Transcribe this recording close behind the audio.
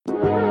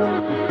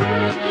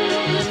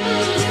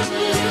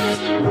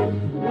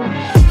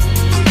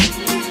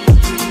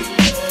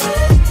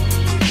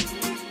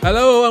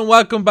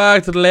welcome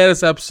back to the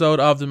latest episode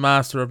of the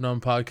Master of None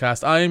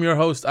podcast. I am your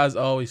host, as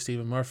always,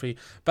 Stephen Murphy,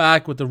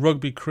 back with the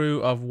rugby crew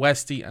of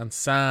Westy and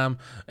Sam.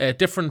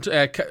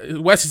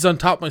 Westy's on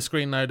top of my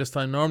screen now this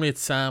time. Normally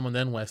it's Sam and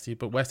then Westy,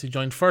 but Westy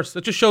joined first.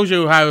 That just shows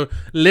you how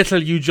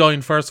little you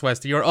joined first,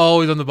 Westy. You're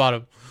always on the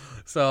bottom.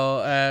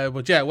 So,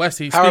 but yeah,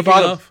 Westy, power speaking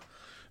bottom. Of...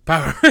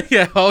 Power,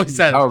 yeah, always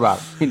said. Power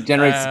bottom. He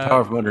generates the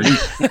power from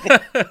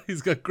underneath.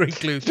 He's got great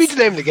glutes. Speak the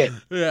name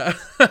again. Yeah.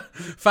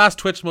 Fast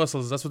twitch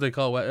muscles, that's what they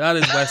call it. That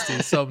is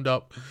Westy summed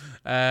up.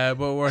 But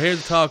we're here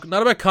to talk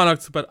not about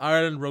Connacht, but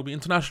Ireland rugby.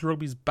 International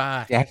rugby's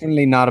back.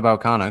 Definitely not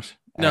about Connacht.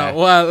 No,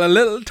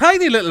 well,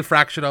 tiny little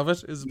fraction of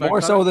it is about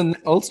more Connacht. so than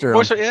Ulster.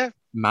 More so, yeah.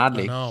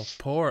 Madly. No,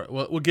 poor.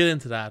 We'll get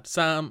into that.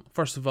 Sam,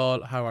 first of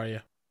all, how are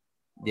you?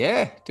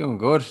 Yeah, doing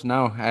good.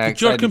 Now,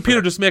 Did your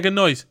computer just make a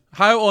noise?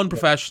 How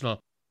unprofessional.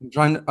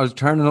 I was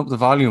turning up the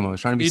volume. I was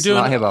trying to be doing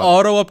sly about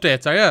auto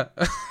updates, are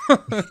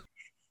you?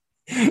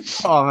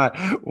 Oh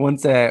man!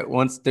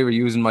 Once they were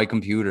using my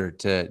computer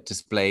to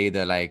display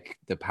the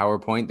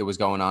PowerPoint that was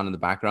going on in the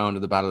background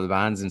of the Battle of the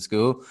Bands in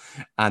school,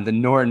 and the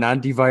Norton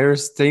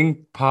antivirus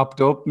thing popped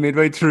up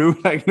midway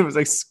through, like it was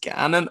like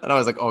scanning, and I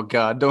was like, "Oh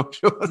God, don't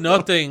show us!"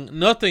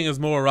 Nothing is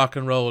more rock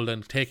and roll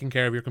than taking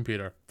care of your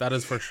computer. That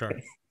is for sure.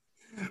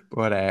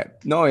 But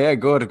no, yeah,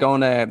 good.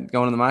 Going to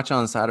the match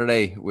on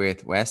Saturday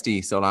with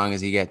Westy, so long as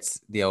he gets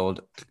the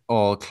old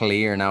all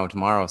clear now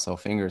tomorrow. So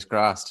fingers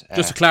crossed.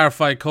 Just to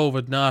clarify,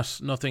 COVID,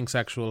 nothing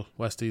sexual.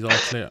 Westy's all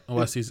clear.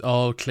 Westy's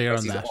all clear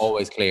Westy's on that.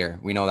 Always clear.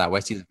 We know that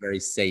Westy's very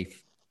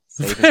safe.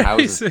 Safe as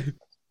houses.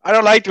 I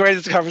don't like the way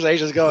this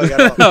conversation is going.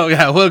 Oh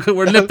yeah,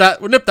 we'll nip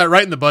that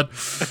right in the bud.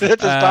 Let's just stop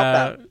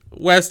that.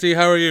 Westy,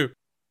 how are you?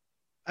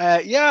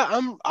 Yeah,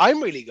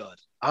 I'm really good.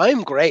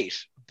 I'm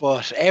great.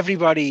 But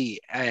everybody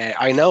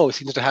I know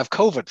seems to have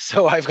COVID,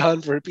 so I've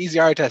gone for a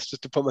PCR test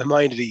just to put my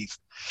mind at ease.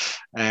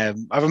 I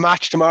have a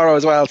match tomorrow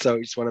as well, so I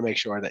just want to make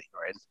sure that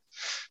you're in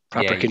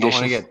proper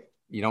conditions.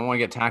 You don't want to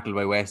get tackled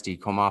by Westy,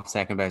 come off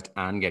second best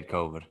and get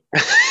COVID.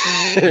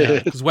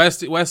 Because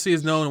Westy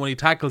is known when he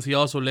tackles, he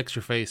also licks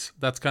your face.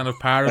 That's kind of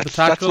part of the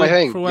tackle that's my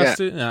thing. for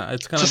Westy. Yeah,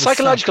 it's a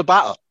psychological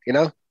battle, you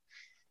know?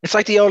 It's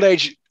like the old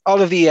age,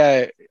 all of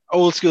the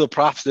old school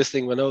props, this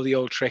thing, will know the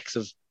old tricks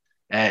of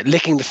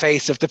licking the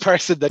face of the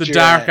person that you're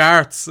dark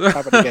arts.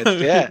 Against.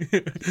 Yeah.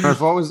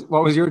 Murph,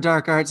 what was your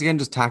dark arts again?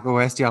 Just tackle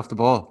Westy off the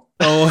ball.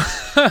 Oh,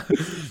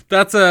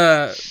 that's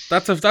a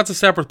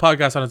separate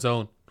podcast on its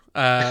own.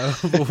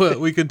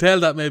 We can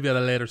tell that maybe at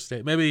a later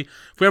stage. Maybe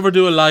if we ever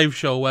do a live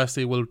show,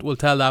 Westy, we'll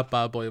tell that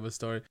bad boy of a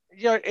story.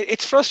 Yeah,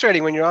 it's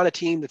frustrating when you're on a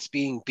team that's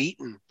being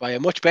beaten by a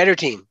much better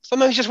team.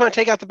 Sometimes you just want to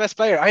take out the best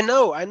player. I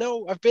know.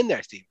 I've been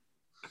there, Steve.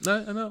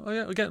 I know. Oh,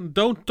 yeah. Again,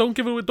 don't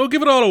give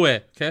it all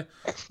away. Okay.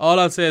 All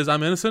I'll say is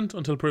I'm innocent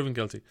until proven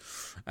guilty.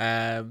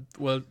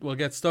 We'll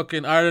get stuck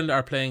in. Ireland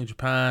are playing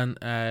Japan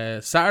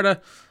Saturday.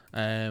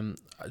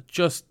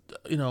 Just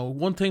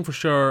one thing for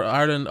sure,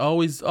 Ireland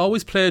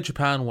always played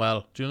Japan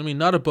well. Do you know what I mean?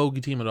 Not a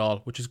bogey team at all,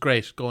 which is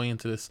great going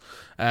into this.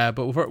 But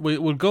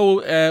we'll go.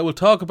 We'll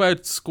talk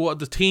about squad.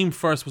 The team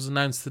first was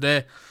announced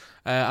today.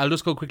 I'll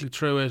just go quickly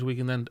through it. We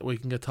can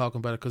get talking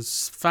about it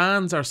because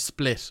fans are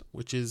split,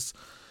 which is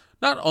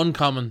not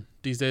uncommon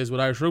these days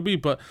with Irish rugby,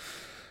 but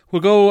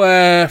we'll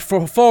go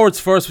for forwards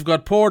first. We've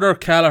got Porter,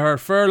 Callagher,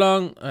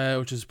 Furlong,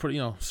 which is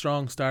pretty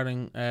strong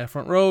starting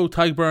front row.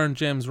 Tygburn,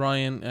 James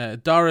Ryan,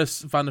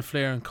 Doris, Van der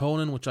Fleer and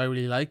Conan, which I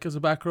really like as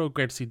a back row.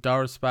 Great to see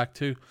Doris back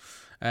too.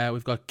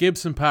 We've got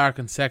Gibson Park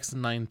and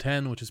Sexton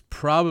 9-10, which is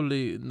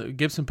probably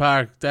Gibson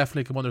Park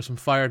definitely come under some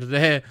fire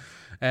today.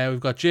 We've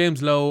got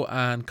James Lowe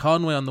and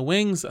Conway on the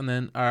wings, and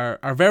then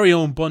our very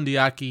own Bundy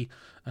Aki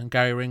and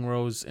Gary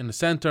Ringrose in the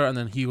centre, and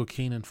then Hugo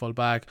Keane in full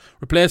back.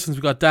 Replacements,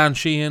 we've got Dan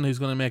Sheehan, who's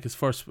going to make his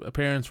first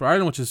appearance for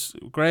Ireland, which is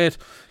great.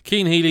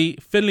 Keane Healy,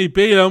 Finlay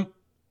Bealham.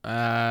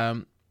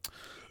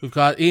 We've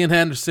got Ian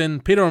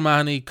Henderson, Peter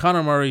O'Mahony,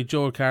 Conor Murray,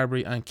 Joel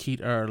Carberry, and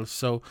Keith Earls.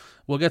 So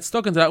we'll get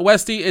stuck into that.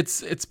 Westy,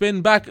 it's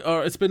been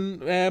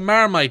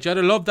Marmite. You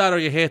either love that or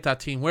you hate that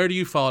team. Where do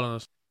you fall on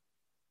it?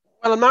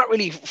 Well, I'm not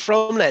really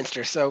from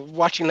Leinster, so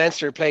watching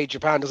Leinster play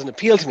Japan doesn't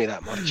appeal to me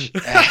that much.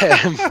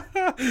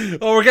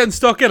 Oh, we're getting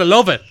stuck in it.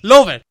 Love it.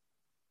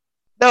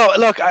 No,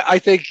 look, I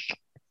think,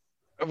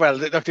 well,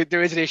 look,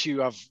 there is an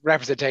issue of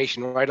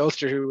representation, right?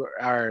 Ulster, who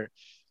are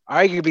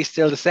arguably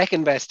still the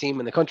second best team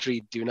in the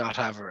country, do not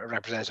have a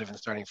representative in the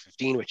starting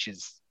 15, which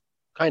is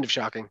kind of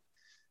shocking.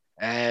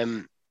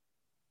 But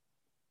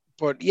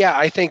yeah,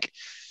 I think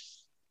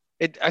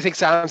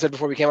Sam said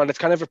before we came on, it's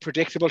kind of a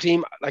predictable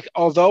team. Like,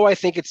 although I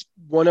think it's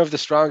one of the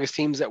strongest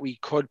teams that we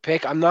could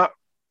pick,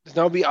 there's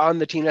nobody on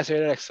the team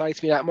necessarily that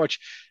excites me that much.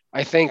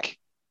 I think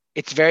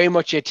it's very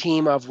much a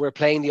team of, we're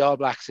playing the All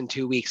Blacks in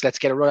 2 weeks. Let's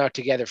get a run out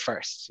together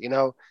first. You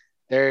know,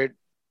 they're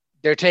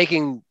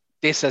taking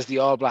this as the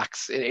All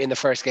Blacks in the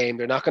first game.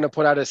 They're not going to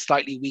put out a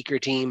slightly weaker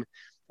team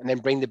and then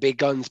bring the big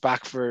guns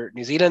back for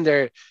New Zealand.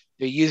 They're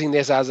using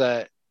this as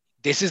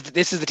this is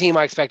the team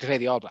I expect to play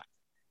the All Blacks.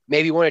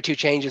 Maybe one or two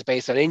changes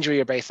based on injury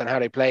or based on how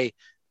they play,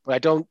 but I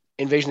don't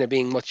envision there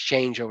being much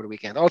change over the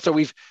weekend. Also,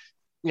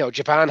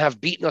 Japan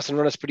have beaten us and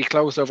run us pretty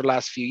close over the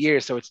last few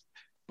years, so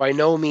by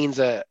no means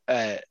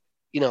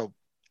you know,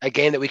 a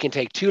game that we can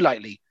take too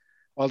lightly.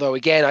 Although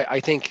again, I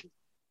think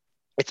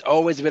it's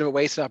always a bit of a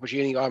wasted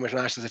opportunity on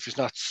internationals if there's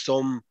not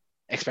some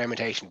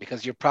experimentation,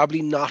 because you're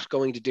probably not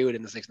going to do it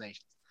in the Six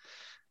Nations.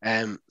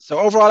 So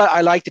overall,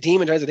 I like the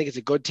team in terms. I think it's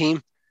a good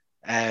team.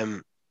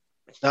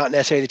 It's not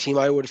necessarily the team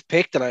I would have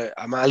picked, and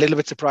I'm a little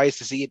bit surprised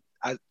to see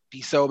it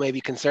be so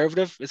maybe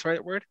conservative is the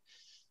right word.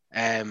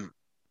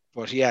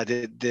 But yeah,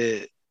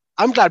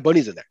 I'm glad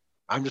Bunny's in there.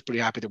 I'm just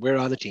pretty happy that we're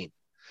on the team.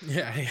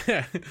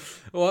 Yeah.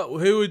 Well,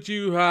 who would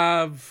you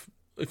have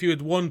if you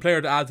had one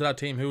player to add to that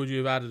team? Who would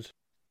you have added?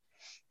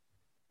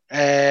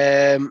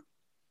 I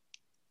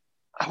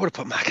would have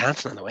put Mac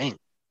Hansen on the wing.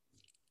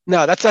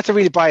 No, that's a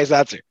really biased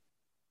answer.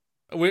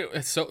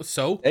 So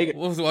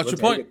what's your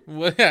point?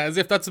 Well, yeah, as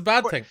if that's a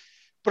bad thing.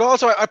 But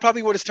also, I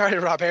probably would have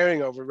started Rob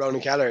Herring over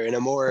Ronan Keller in a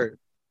more,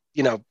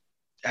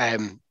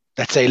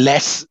 let's say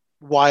less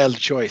wild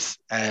choice.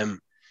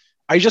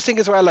 I just think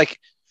as well, like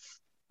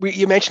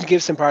you mentioned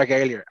Gibson Park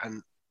earlier,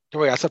 and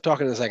don't worry, I'll stop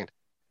talking in a second.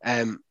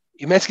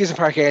 You mentioned Gibson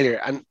Park earlier,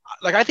 and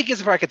like I think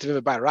Gibson Park gets a bit of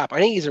a bad rap. I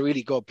think he's a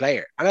really good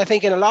player, and I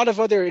think in a lot of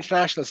other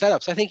international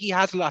setups, I think he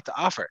has a lot to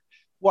offer.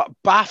 What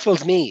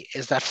baffles me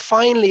is that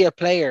finally a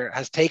player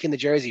has taken the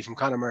jersey from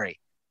Conor Murray,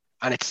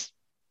 and it's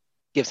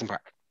Gibson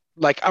Park.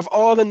 Like, of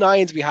all the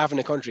nines we have in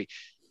the country,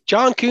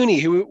 John Cooney,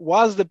 who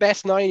was the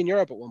best nine in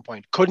Europe at one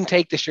point, couldn't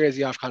take this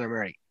jersey off Conor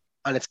Murray,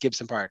 and it's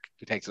Gibson Park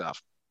who takes it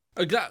off.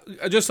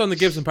 Just on the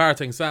Gibson Park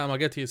thing, Sam, I'll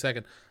get to you in a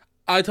second.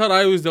 I thought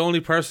I was the only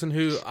person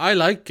who I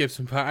like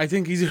Gibson Park. I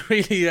think he's a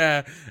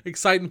really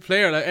exciting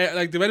player.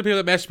 Like the many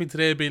people that messaged me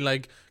today being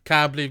like,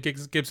 "Can't believe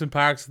Gibson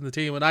Park's in the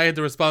team," and I had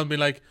to respond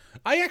being like,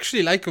 "I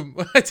actually like him.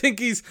 I think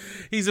he's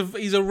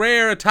a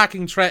rare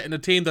attacking threat in a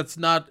team that's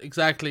not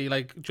exactly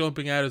like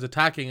jumping out as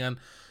attacking, and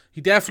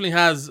he definitely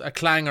has a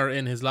clanger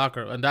in his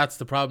locker, and that's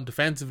the problem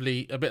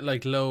defensively. A bit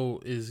like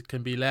Lowe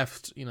can be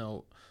left,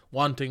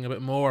 wanting a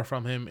bit more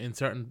from him in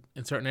certain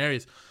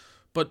areas."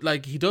 But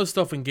like he does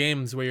stuff in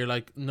games where you're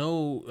like,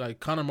 no, like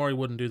Conor Murray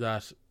wouldn't do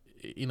that,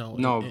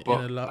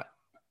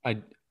 but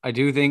I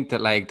do think that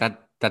like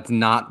that's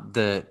not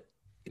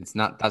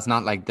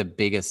like the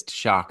biggest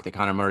shock that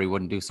Conor Murray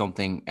wouldn't do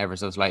something ever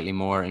so slightly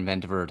more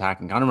inventive or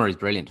attacking. Conor Murray's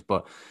brilliant,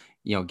 but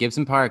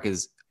Gibson Park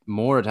is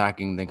more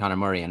attacking than Conor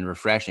Murray and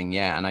refreshing,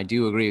 yeah. And I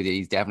do agree with you.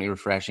 He's definitely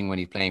refreshing when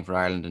he's playing for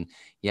Ireland, and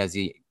he has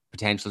the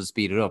potential to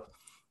speed it up.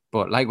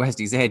 But like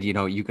Westy said,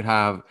 you could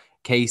have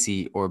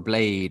Casey or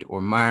Blade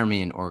or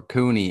Marmion or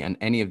Cooney and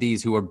any of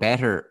these who are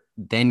better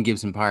than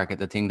Gibson Park at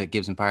the thing that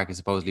Gibson Park is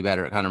supposedly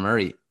better than Conor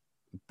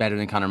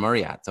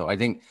Murray at. So I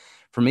think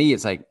for me,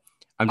 it's like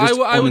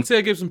I would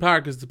say Gibson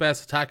Park is the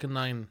best attacking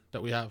nine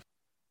that we have.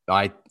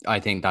 I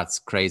think that's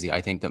crazy. I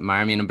think that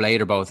Marmion and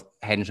Blade are both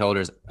head and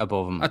shoulders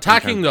above him.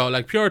 Attacking though,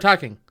 like pure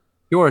attacking.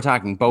 Pure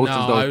attacking, both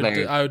of those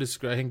players. I would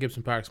disagree. I think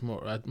Gibson Park's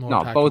more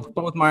no, attacking.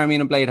 both Marmion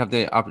and Blade have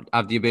the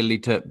ability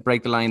to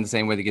break the line the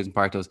same way that Gibson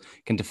Park does.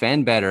 Can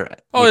defend better.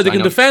 Oh, they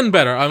can defend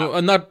better.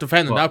 I'm not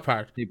defending that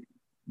part.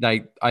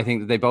 I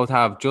think that they both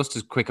have just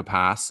as quick a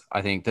pass.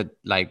 I think that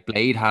like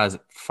Blade has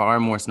far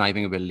more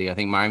sniping ability. I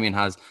think Marmion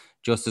has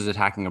just as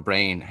attacking a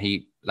brain.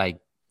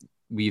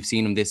 We've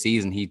seen him this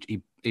season.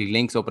 He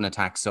links up and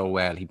attacks so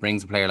well. He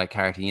brings a player like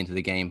Carty into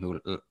the game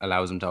who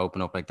allows him to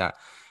open up like that.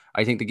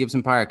 I think the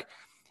Gibson Park,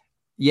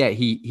 yeah,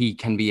 he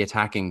can be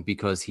attacking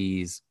because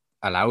he's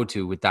allowed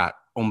to with that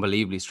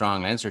unbelievably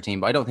strong Leinster team,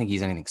 but I don't think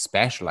he's anything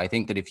special. I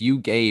think that if you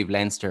gave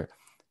Leinster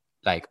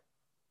like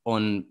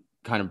kind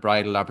of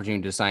bridled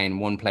opportunity to sign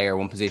one player,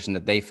 one position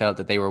that they felt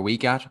that they were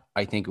weak at,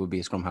 I think it would be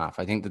a scrum half.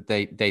 I think that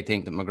they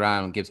think that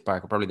McGrath and Gibson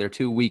Park are probably their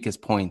two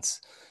weakest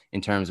points in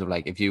terms of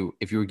like if you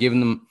were giving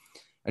them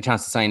a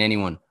chance to sign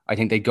anyone, I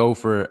think they'd go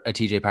for a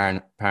TJ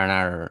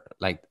Paranara,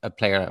 like a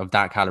player of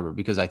that caliber,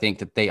 because I think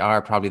that they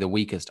are probably the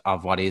weakest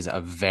of what is a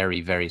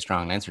very, very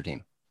strong Leinster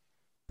team.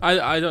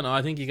 I don't know.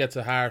 I think he gets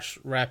a harsh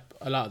rep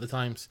a lot of the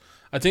times.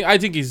 I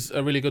think he's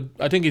a really good.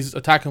 I think he's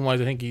attacking wise.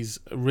 I think he's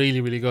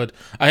really, really good.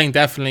 I think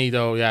definitely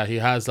though, yeah, he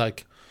has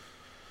like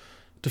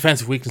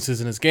defensive weaknesses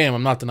in his game.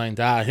 I'm not denying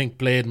that. I think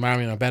Blade and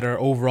Marmion are better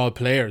overall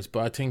players,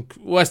 but I think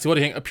Westy. What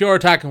do you think? Pure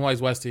attacking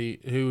wise, Westy,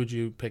 who would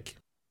you pick?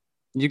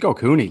 You go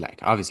Cooney, like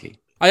obviously.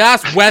 I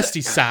asked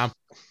Westy, Sam.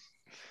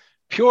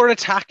 Pure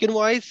attacking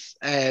wise,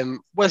 I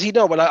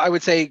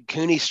would say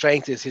Cooney's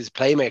strength is his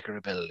playmaker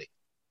ability.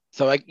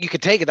 So like you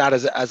could take that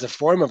as a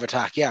form of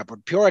attack, yeah.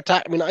 But pure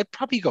attack, I mean, I'd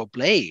probably go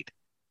Blade.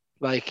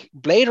 Like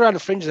Blade around the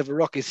fringes of a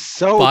ruck is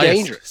so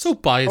dangerous. So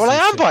biased. Well, I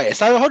am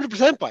biased. I'm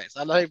 100% biased.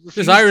 And I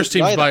this Irish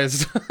team's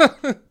biased.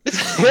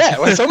 Yeah,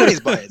 well, somebody's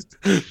biased.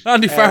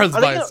 Andy Farrell's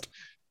biased.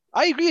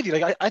 I agree with you.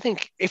 Like I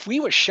think if we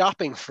were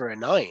shopping for a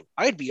nine,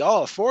 I'd be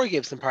all for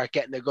Gibson Park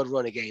getting a good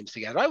run of games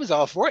together. I was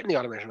all for it in the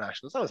Autumn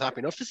Internationals. I was happy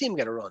enough to see him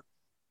get a run.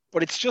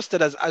 But it's just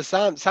that as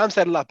Sam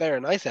said a lot better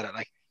than I said it,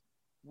 like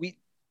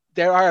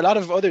there are a lot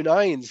of other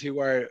nines who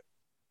are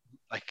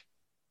like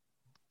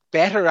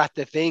better at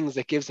the things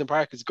that Gibson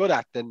Park is good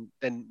at than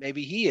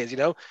maybe he is,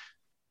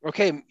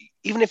 Okay,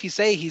 even if you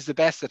say he's the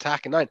best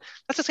attacking nine,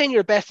 that's just saying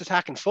you're the best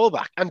attacking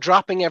fullback and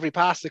dropping every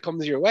pass that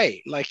comes your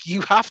way. Like,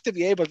 you have to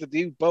be able to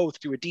do both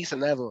to a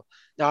decent level.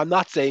 Now, I'm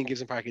not saying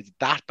Gibson Park is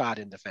that bad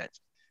in defense,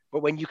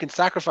 but when you can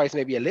sacrifice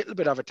maybe a little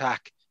bit of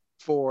attack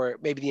for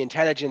maybe the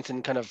intelligence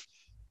and kind of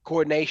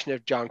coordination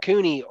of John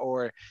Cooney,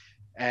 or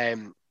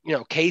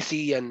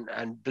Casey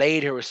and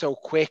Blade, who are so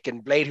quick,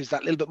 and Blade, who's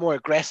that little bit more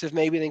aggressive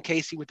maybe than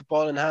Casey with the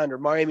ball in hand, or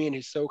Marmion,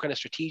 who's so kind of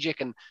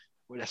strategic and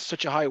with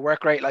such a high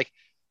work rate. Like,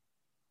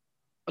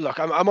 look,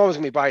 I'm always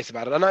gonna be biased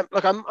about it, and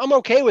I'm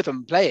okay with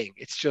him playing.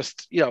 It's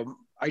just,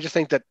 I just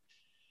think that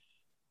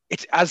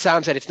it's, as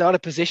Sam said, it's not a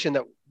position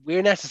that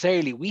we're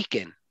necessarily weak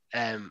in,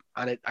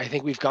 I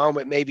think we've gone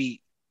with,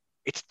 maybe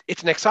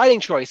it's an exciting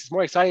choice. It's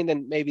more exciting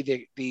than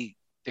maybe the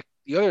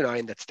other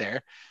nine that's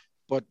there,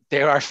 but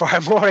there are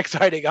far more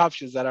exciting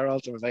options that are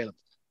also available.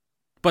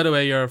 By the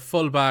way, your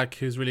fullback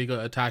who's really good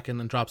at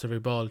attacking and drops every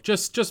ball.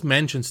 Just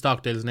mention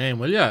Stockdale's name,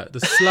 will ya? The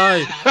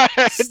sly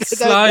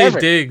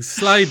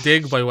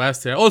dig by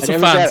West here.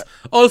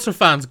 Ulster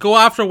fans, go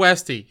after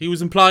Westy. He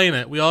was implying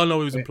it. We all know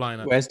he was implying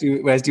it.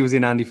 Westy was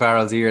in Andy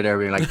Farrell's ear there,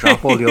 being like,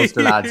 "Drop all the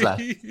Ulster lads,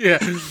 lad." Yeah.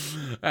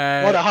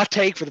 What a hot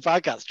take for the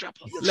podcast. Drop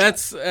all the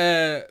Let's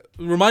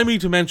remind me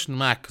to mention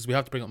Mac, because we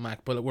have to bring up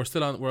Mac, but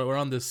we're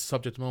on this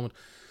subject at the moment.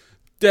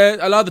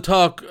 A lot of the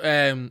talk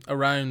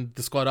around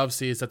the squad,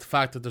 obviously, is that the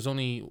fact that there's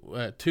only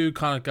 2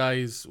 Connacht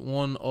guys,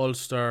 1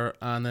 Ulster,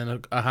 and then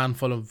a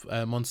handful of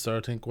Munster, I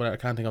think. Whatever, I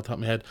can't think off the top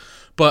of my head.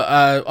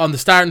 But on the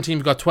starting team,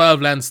 we've got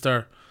 12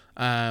 Leinster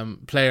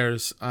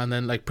players, and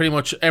then like pretty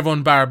much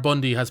everyone bar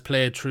Bundy has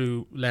played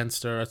through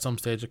Leinster at some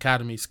stage,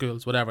 academy,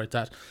 schools, whatever like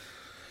that.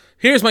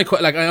 Here's my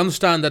question. Like, I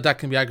understand that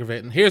can be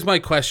aggravating. Here's my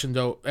question,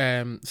 though,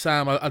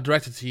 Sam. I'll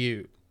direct it to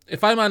you.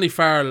 If I'm Andy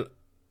Farrell,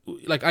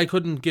 like, I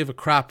couldn't give a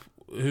crap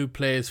who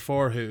plays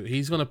for who.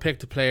 He's going to pick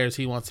the players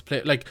he wants to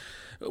play. Like,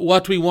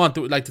 what do we want?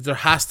 Like, there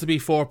has to be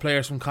 4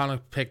 players from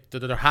Connacht picked.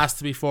 There has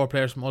to be 4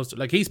 players from Ulster.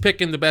 Like, he's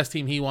picking the best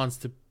team he wants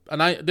to.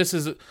 And this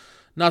is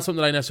not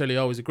something that I necessarily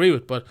always agree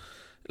with, but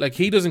like,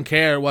 he doesn't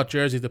care what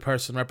jersey the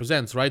person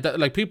represents, right? That,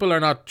 like, people are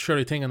not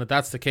surely thinking that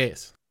that's the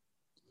case.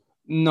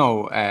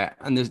 No,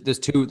 and there's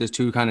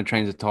two kind of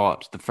trains of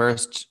thought. The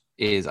first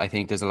is, I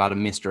think there's a lot of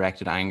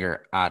misdirected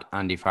anger at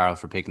Andy Farrell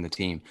for picking the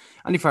team.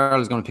 Andy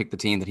Farrell is going to pick the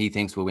team that he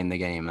thinks will win the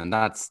game, and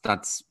that's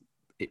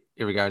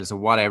irregardless of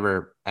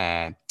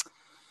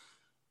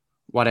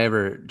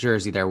whatever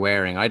jersey they're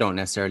wearing. I don't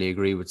necessarily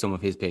agree with some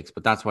of his picks,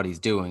 but that's what he's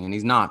doing, and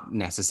he's not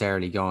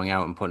necessarily going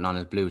out and putting on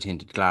his blue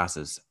tinted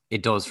glasses.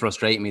 It does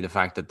frustrate me, the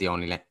fact that the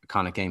only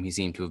Connacht game he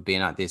seemed to have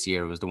been at this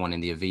year was the one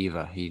in the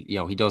Aviva.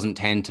 He doesn't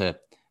tend to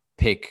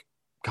pick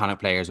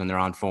Connacht players when they're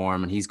on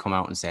form, and he's come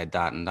out and said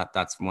that, and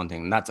that's one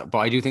thing. But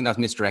I do think that's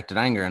misdirected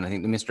anger, and I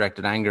think the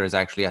misdirected anger is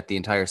actually at the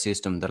entire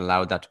system that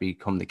allowed that to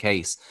become the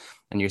case.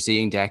 And you're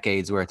seeing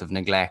decades worth of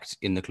neglect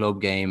in the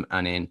club game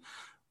and in,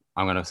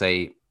 I'm going to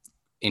say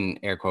in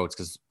air quotes,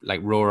 because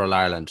like rural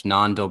Ireland,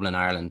 non-Dublin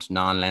Ireland,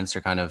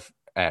 non-Leinster kind of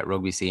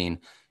rugby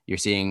scene, you're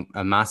seeing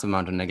a massive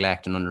amount of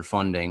neglect and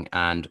underfunding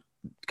and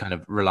kind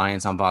of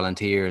reliance on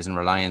volunteers and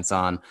reliance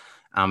on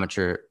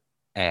amateur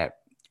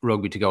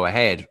rugby to go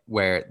ahead,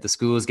 where the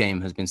schools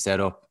game has been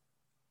set up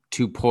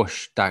to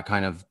push that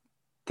kind of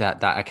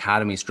that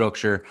academy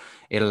structure.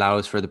 It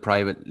allows for the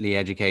privately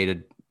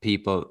educated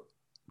people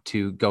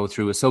to go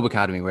through a sub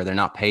academy where they're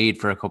not paid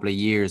for a couple of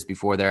years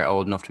before they're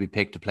old enough to be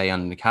picked to play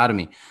on an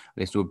academy. I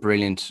listened to a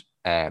brilliant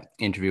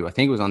interview, I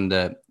think it was on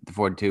the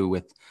 42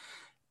 with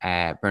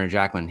Bernard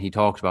Jackman. He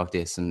talked about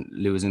this and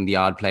losing the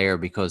odd player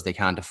because they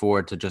can't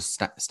afford to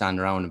just stand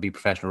around and be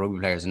professional rugby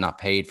players and not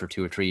paid for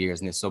 2 or 3 years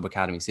in this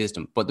sub-academy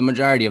system. But the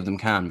majority of them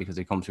can, because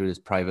they come through this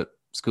private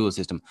school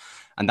system.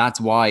 And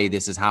that's why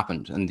this has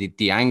happened. And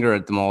the anger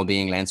at them all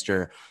being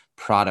Leinster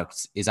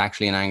products is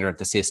actually an anger at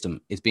the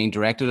system. It's being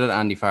directed at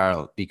Andy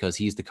Farrell because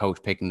he's the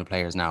coach picking the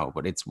players now.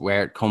 But it's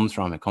where it comes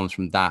from. It comes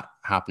from that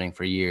happening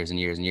for years and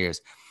years and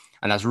years.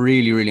 And that's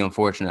really, really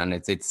unfortunate. And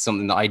it's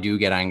something that I do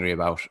get angry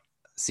about,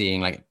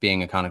 seeing, like,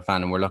 being a Connacht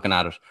fan, and we're looking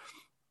at it,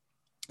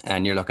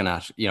 and you're looking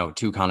at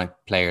 2 Connacht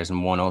players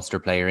and 1 Ulster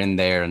player in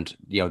there, and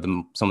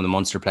some of the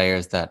Munster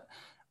players that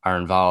are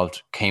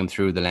involved came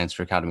through the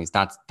Leinster academies.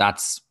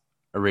 That's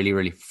a really,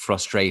 really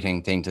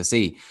frustrating thing to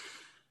see.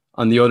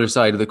 On the other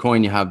side of the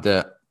coin, you have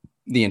the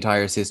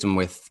entire system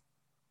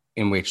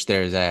in which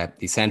there's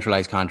the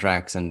centralized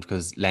contracts, and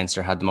because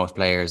Leinster had the most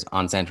players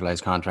on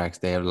centralized contracts,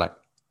 they have like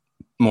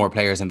more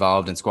players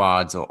involved in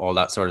squads, all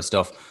that sort of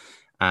stuff.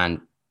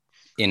 And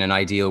in an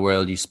ideal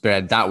world, you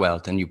spread that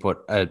wealth and you put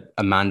a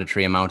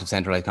mandatory amount of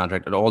centralized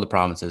contract at all the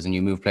provinces, and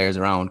you move players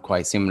around,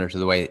 quite similar to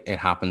the way it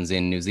happens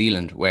in New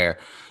Zealand, where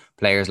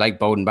players like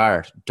Bowden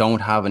Barrett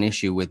don't have an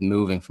issue with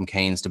moving from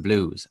Canes to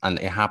Blues. And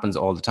it happens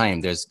all the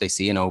time. They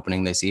see an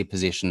opening, they see a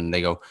position,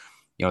 they go,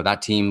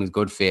 that team is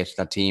good fit.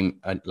 That team,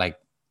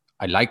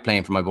 I like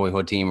playing for my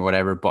boyhood team or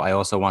whatever, but I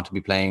also want to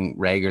be playing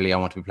regularly. I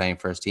want to be playing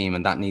first team,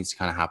 and that needs to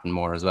kind of happen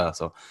more as well.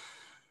 So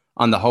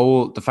on the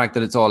whole, the fact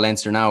that it's all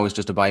Leinster now is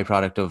just a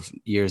byproduct of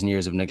years and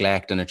years of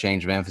neglect and a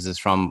change of emphasis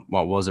from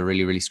what was a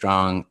really, really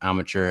strong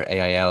amateur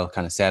AIL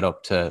kind of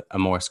setup to a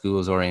more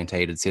schools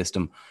orientated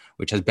system,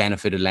 which has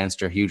benefited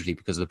Leinster hugely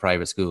because of the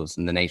private schools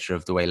and the nature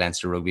of the way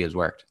Leinster rugby has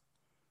worked.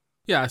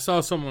 Yeah, I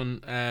saw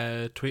someone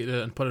tweet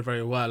it and put it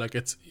very well. Like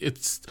it's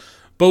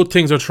both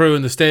things are true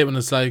in the statement.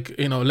 It's like,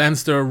 you know,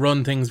 Leinster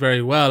run things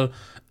very well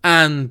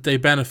and they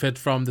benefit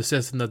from the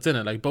system that's in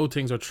it. Like both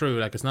things are true.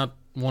 Like it's not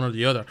one or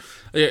the other.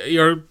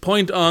 Your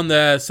point on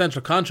the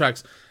central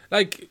contracts,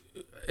 like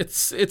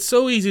it's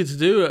so easy to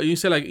do. You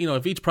say, like, you know,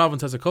 if each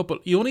province has a couple,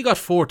 you only got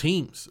 4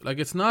 teams. Like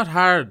it's not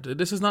hard.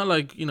 This is not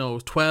like, you know,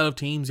 12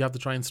 teams you have to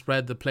try and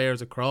spread the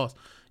players across.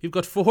 You've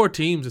got 4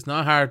 teams. It's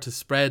not hard to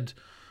spread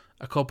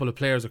a couple of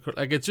players across.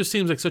 Like it just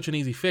seems like such an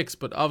easy fix,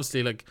 but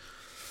obviously, like,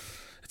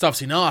 it's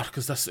obviously not,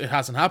 because it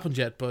hasn't happened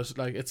yet. But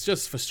like, it's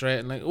just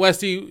frustrating. Like,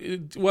 Westy,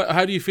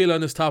 how do you feel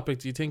on this topic?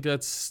 Do you think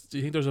there's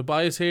a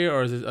bias here,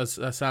 or is it,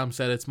 as Sam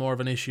said, it's more of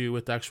an issue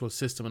with the actual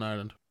system in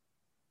Ireland?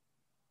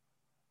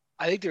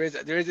 I think there is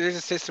a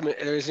system.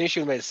 There is an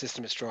issue with the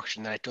system of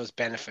structure that it does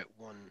benefit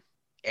one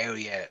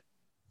area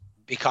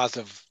because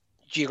of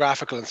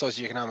geographical and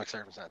socioeconomic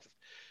circumstances.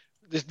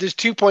 There's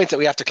 2 points that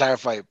we have to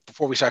clarify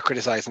before we start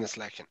criticising the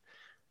selection.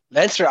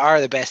 Leinster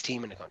are the best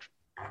team in the country.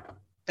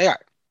 They are.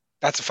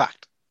 That's a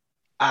fact.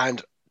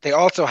 And they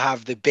also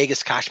have the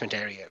biggest catchment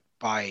area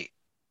by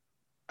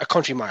a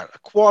country mile. A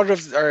quarter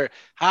of the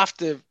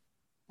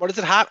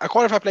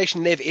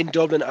population live in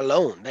Dublin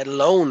alone, let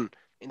alone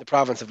in the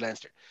province of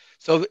Leinster.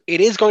 So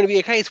it is going to be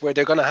a case where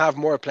they're going to have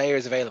more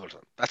players available to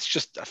them. That's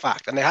just a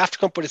fact. And they have to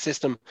come up with a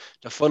system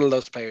to funnel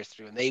those players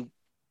through. And they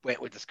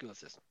went with the school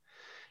system.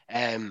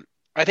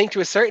 I think to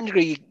a certain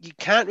degree, you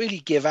can't really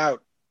give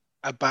out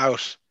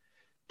about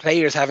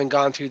players having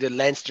gone through the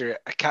Leinster,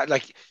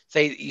 like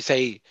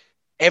say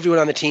everyone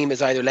on the team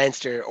is either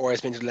Leinster or has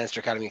been to the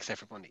Leinster Academy except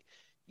for Bundy.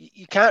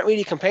 You can't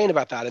really complain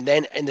about that. And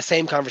then in the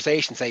same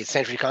conversation, say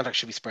century contracts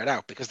should be spread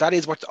out, because that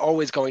is what's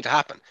always going to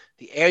happen.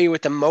 The area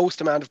with the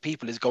most amount of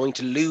people is going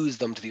to lose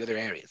them to the other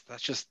areas.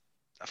 That's just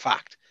a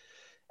fact.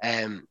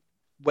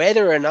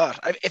 Whether or not,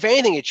 if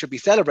anything, it should be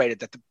celebrated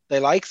that the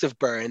likes of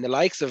Byrne, the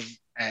likes of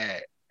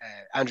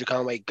Andrew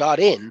Conway got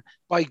in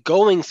by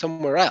going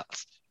somewhere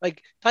else.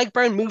 Like Tyke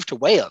Byrne moved to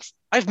Wales.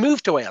 I've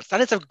moved to Wales.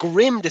 That is a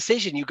grim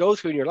decision you go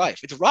through in your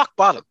life. It's rock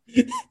bottom.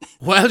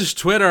 Welsh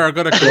Twitter are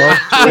going to come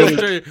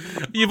after you.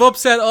 You've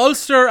upset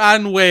Ulster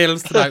and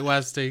Wales tonight,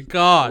 Westy.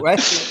 God.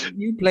 Westy,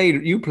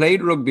 you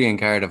played rugby in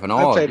Cardiff and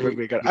all. I played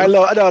rugby in Cardiff.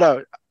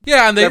 No.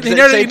 Yeah, and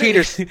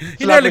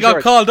he nearly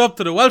got called up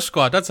to the Welsh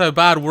squad. That's how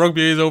bad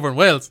rugby is over in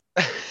Wales.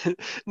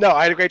 No,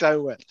 I had a great time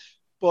in Wales.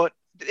 But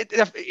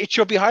it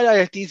should be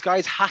highlighted that these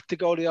guys had to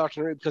go to the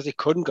alternate route because they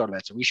couldn't go to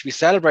Leinster. We should be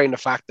celebrating the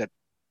fact that,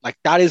 like,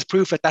 that is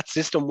proof that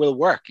system will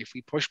work. If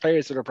we push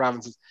players to their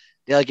provinces,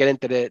 they'll get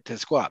into the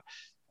squad.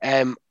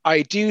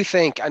 I do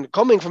think, and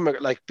coming from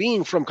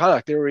being from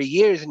Connacht, there were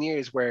years and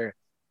years where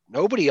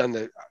nobody in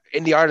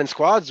the Ireland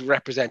squads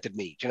represented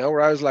me. You know, where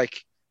I was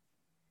like,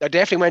 I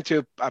definitely went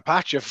to a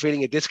patch of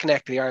feeling a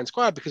disconnect to the Ireland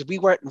squad because we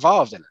weren't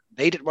involved in it.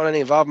 They didn't want any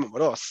involvement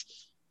with us.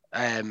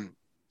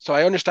 So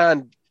I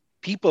understand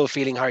people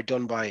feeling hard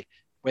done by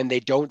when they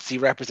don't see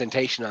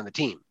representation on the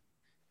team.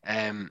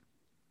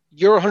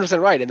 You're 100%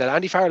 right in that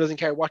Andy Farrell doesn't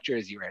care what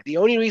jersey you wear. The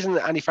only reason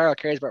that Andy Farrell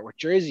cares about what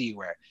jersey you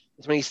wear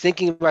is when he's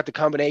thinking about the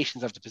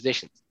combinations of the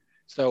positions.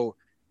 So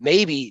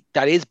maybe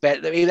that is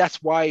better. Maybe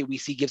that's why we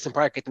see Gibson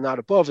Park get the nod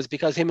above, is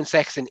because him and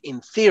Sexton,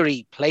 in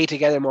theory, play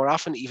together more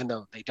often, even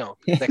though they don't.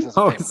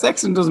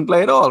 Sexton doesn't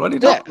play at all. What are you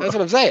talking about? That's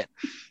what I'm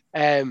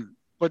saying.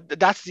 But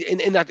that's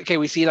in that, okay,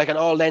 we see like an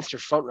all Leinster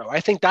front row. I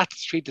think that's a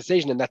street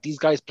decision, and that these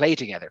guys play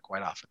together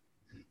quite often.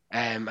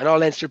 An all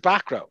Leinster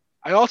back row.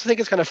 I also think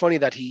it's kind of funny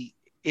that he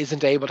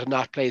isn't able to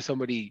not play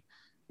somebody.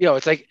 You know,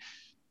 it's like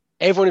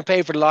everyone who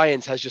played for the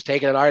Lions has just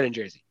taken an Ireland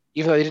jersey,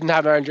 even though they didn't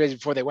have an Ireland jersey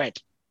before they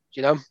went.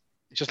 You know,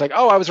 it's just like,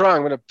 oh, I was wrong,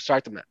 I'm going to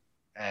start them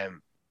now.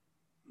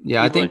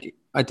 Yeah, I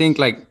think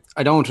like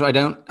I don't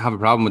have a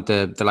problem with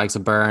the likes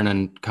of Byrne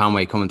and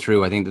Conway coming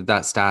through. I think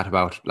that stat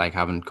about like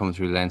having come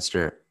through the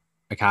Leinster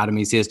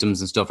academy systems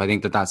and stuff, I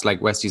think that's like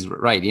Westy's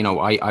right. You know,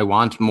 I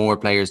want more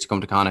players to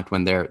come to Connacht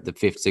when they're the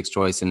 5th, 6th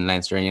choice in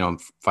Leinster, you know,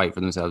 fight for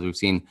themselves. We've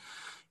seen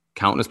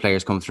countless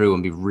players come through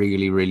and be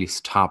really, really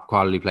top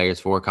quality players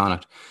for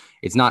Connacht.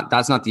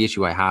 That's not the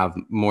issue I have.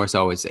 More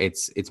so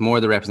it's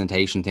more the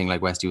representation thing,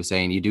 like Westy was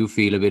saying. You do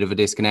feel a bit of a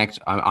disconnect.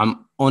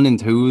 I'm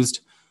unenthused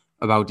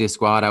about this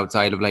squad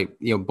outside of, like,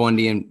 you know,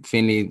 Bundy and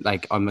Finlay.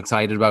 Like, I'm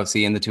excited about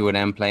seeing the two of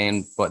them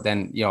playing, but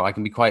then, you know, I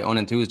can be quite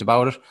unenthused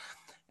about it.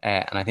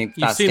 And I think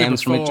that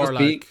stems from it just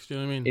being, do you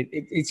know what I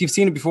mean? You've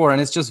seen it before, and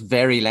it's just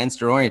very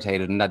Leinster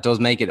orientated, and that does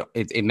make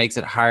it makes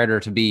it harder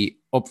to be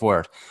up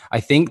for it.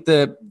 I think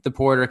the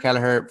Porter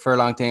Kelleher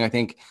Furlong thing, I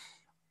think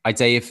I'd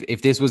say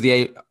if this was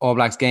the All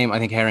Blacks game, I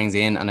think Herring's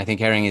in, and I think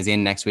Herring is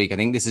in next week. I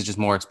think this is just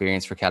more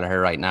experience for Kelleher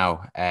right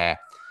now.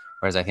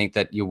 Whereas I think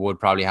that you would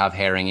probably have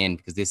Herring in,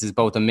 because this is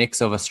both a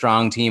mix of a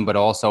strong team, but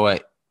also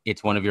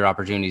it's one of your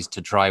opportunities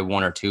to try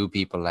one or two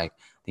people. Like,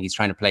 I he's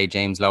trying to play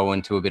James Lowe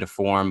into a bit of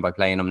form by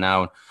playing him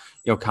now.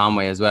 You know,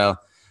 Conway as well.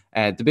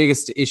 The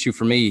biggest issue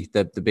for me,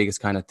 the biggest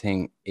kind of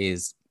thing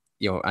is,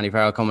 you know, Andy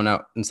Farrell coming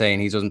out and saying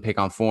he doesn't pick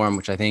on form,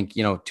 which I think,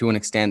 you know, to an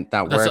extent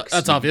that works.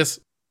 That's obvious.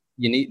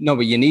 You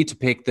need to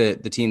pick the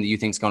team that you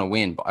think is going to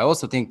win. But I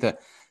also think that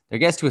there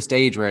gets to a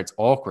stage where it's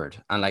awkward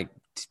and like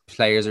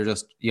players are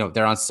just, you know,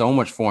 they're on so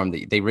much form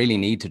that they really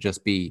need to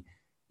just be,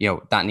 you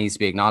know, that needs to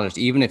be acknowledged,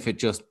 even if it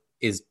just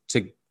is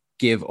to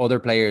give other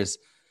players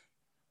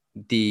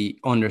the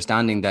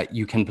understanding that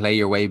you can play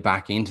your way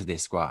back into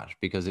this squad,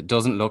 because it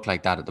doesn't look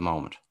like that at the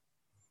moment.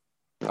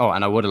 Oh,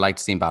 and I would have liked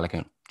to see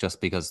Balogun just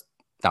because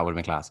that would have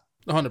been class.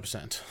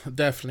 100%.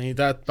 Definitely.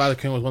 That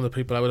Balogun was one of the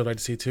people I would have liked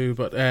to see too,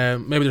 but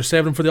maybe they're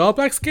saving him for the All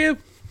Blacks game,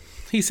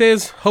 he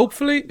says,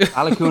 hopefully.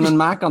 Balogun and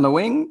Mac on the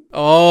wing.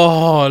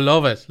 Oh,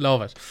 love it.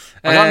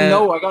 I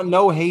got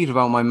no hate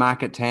about my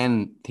Mac at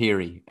 10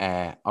 theory.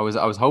 I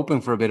was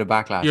hoping for a bit of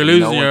backlash. You're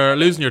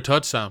losing your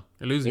touch, Sam.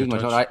 You're losing your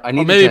touch. I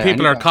or maybe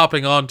people are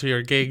copping on to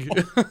your gig.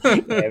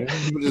 Yeah,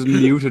 people just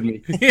muted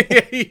me.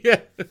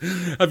 Yeah.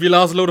 Have you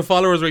lost a load of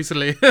followers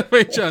recently?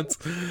 By chance.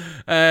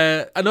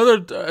 Another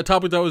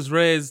topic that was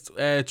raised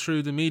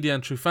through the media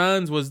and through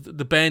fans was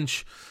the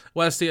bench.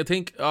 Wesley, I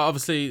think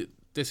obviously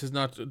this is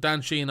not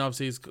Dan Sheehan.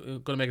 Obviously, is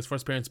going to make his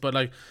first appearance, but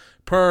like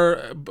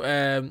per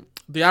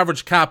the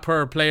average cap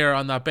per player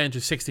on that bench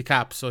is 60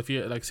 caps. So if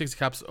you like 60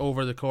 caps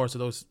over the course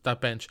of that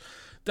bench.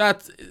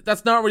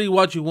 That's not really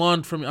what you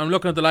want from. I'm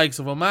looking at the likes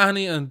of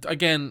O'Mahony, and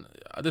again,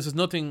 this is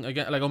nothing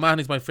again. Like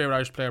O'Mahony's my favourite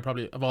Irish player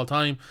probably of all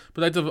time,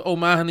 but like the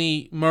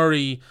O'Mahony,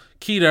 Murray,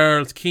 Keith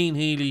Earls, Cian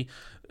Healy,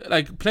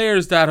 like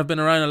players that have been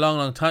around a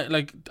long time.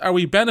 Like, are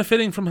we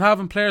benefiting from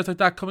having players like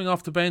that coming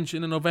off the bench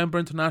in a November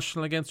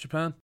international against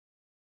Japan?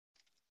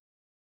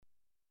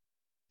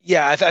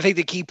 Yeah, I think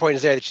the key point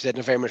is there that you said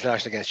November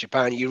international against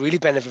Japan. You really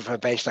benefit from a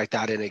bench like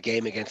that in a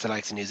game against the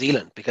likes of New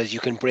Zealand, because you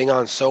can bring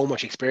on so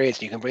much experience.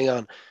 And you can bring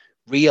on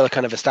real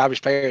kind of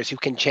established players who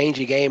can change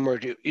a game, or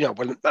do, you know,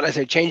 well, not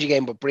necessarily change a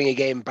game, but bring a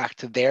game back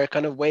to their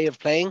kind of way of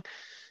playing.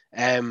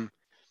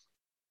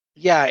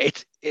 Yeah,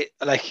 it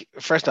like,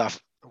 first off,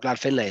 I'm glad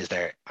Finlay is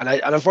there, and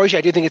unfortunately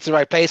I do think it's the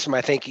right place for him.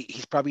 I think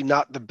he's probably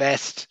not the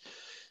best.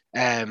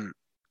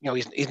 You know,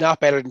 he's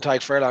not better than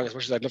Tadhg Furlong, as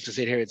much as I'd love to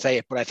sit here and say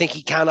it, but I think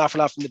he can offer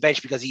a lot from the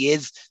bench because he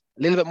is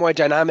a little bit more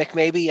dynamic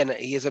maybe, and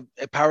he is a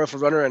powerful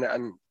runner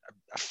and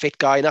a fit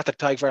guy. Not that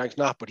Tadhg Furlong's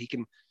not, but he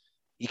can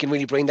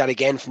really bring that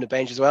again from the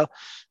bench as well.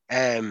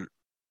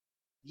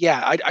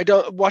 Yeah, I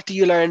don't. What do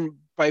you learn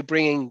by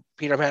bringing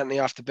Peter Mahoney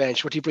off the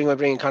bench? What do you bring by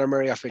bringing Conor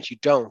Murray off the bench? You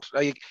don't.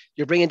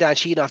 You're bringing Dan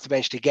Sheehan off the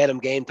bench to get him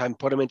game time,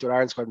 put him into an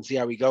Ireland squad and see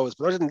how he goes.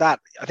 But other than that,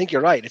 I think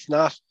you're right. It's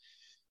not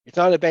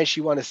a bench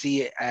you want to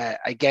see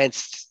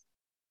against.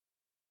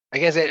 I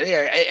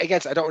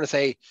don't want to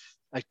say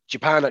like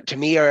Japan, to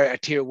me, are a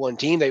tier 1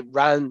 team. They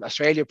ran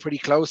Australia pretty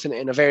close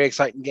in a very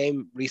exciting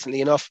game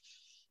recently enough.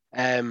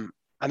 And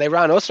they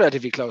ran us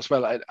relatively close.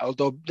 Well,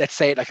 although let's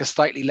say it like a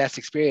slightly less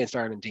experienced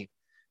Ireland team.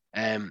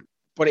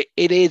 But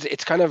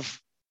it's kind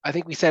of, I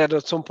think we said it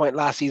at some point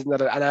last season that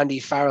an Andy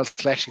Farrell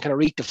selection kind of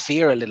reeked of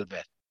fear a little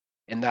bit,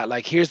 in that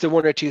like, here's the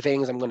one or two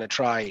things I'm going to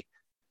try.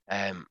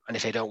 And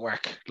if they don't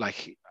work,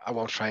 like, I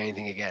won't try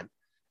anything again.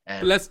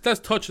 Let's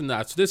touch on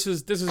that. So this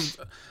is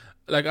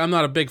like, I'm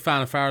not a big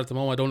fan of Farrell at the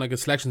moment. I don't like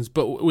his selections,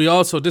 but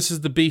this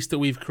is the beast that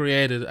we've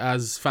created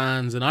as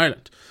fans in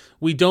Ireland.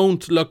 We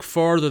don't look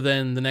further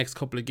than the next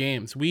couple of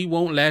games. We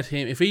won't let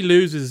him, if he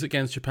loses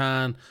against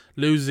Japan,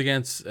 loses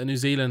against New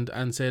Zealand,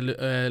 and say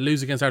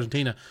loses against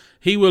Argentina,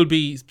 he will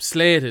be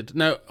slated.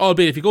 Now,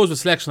 albeit if he goes with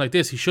a selection like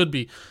this, he should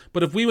be.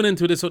 But if we went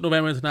into this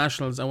November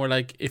internationals and we're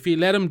like, if you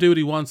let him do what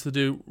he wants to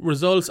do,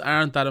 results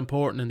aren't that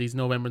important in these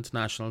November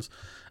internationals.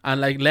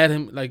 And like, let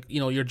him, like, you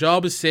know, your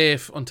job is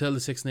safe until the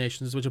Six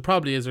Nations, which it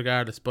probably is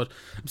regardless. But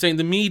I'm saying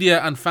the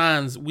media and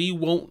fans,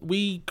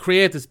 we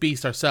create this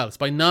beast ourselves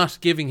by not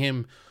giving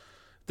him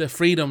the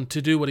freedom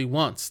to do what he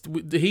wants.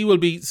 He will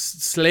be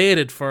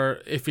slated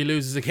for if he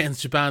loses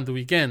against Japan the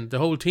weekend. The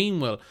whole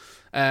team will.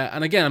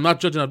 And again, I'm not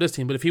judging of this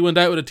team, but if he went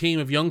out with a team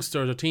of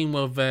youngsters, a team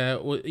of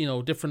you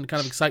know, different kind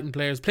of exciting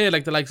players, play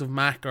like the likes of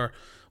Mac or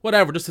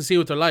whatever, just to see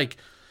what they're like,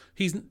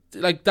 he's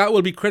like, that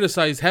will be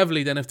criticised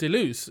heavily then if they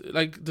lose.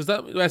 Like, is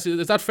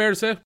that fair to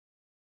say?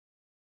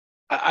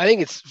 I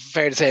think it's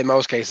fair to say in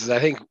most cases. I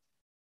think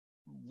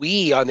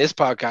we on this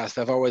podcast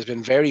have always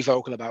been very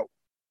vocal about,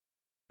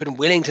 been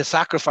willing to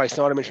sacrifice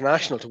Northern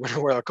International to win a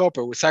World Cup,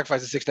 or we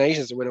sacrifice the Six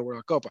Nations to win a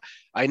World Cup.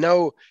 I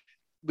know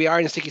we are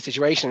in a sticky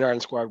situation in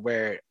Ireland squad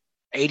where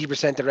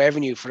 80% of the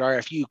revenue for the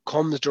RFU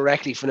comes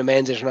directly from the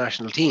men's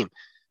international team.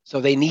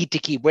 So they need to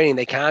keep winning.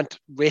 They can't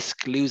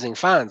risk losing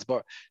fans.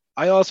 But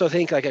I also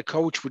think like a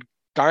coach would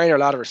garner a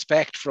lot of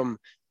respect from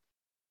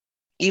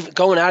even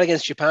going out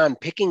against Japan,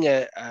 picking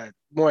a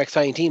more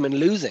exciting team and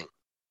losing.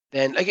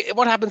 Then, like,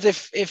 what happens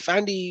if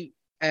Andy,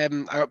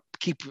 I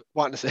keep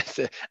wanting to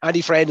say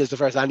Andy Friend is the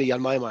first Andy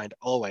on my mind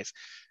always.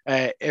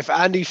 If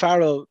Andy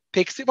Farrell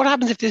picks, what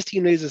happens if this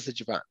team loses to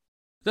Japan?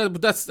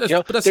 There's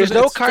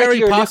no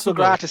Cartier or Nick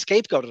McGrath to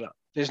scapegoat it on.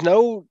 There's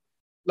no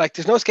Like,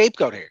 there's no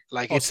scapegoat here.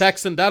 Like,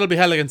 Sexton, that'll be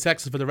hell against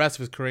Sexton for the rest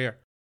of his career.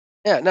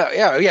 For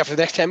the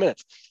next 10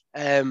 minutes.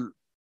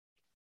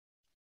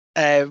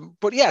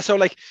 But yeah, so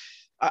like,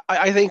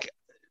 I think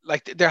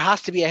like there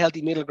has to be a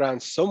healthy middle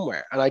ground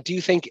somewhere, and I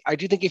do think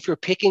if you're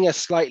picking a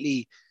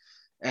slightly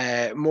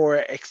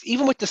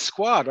even with the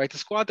squad, right, the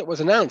squad that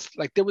was announced,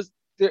 like there's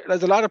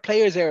a lot of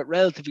players there at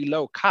relatively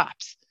low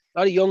caps, a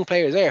lot of young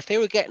players there. If they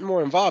were getting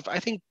more involved, I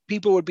think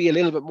people would be a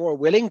little bit more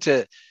willing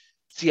to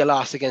see a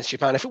loss against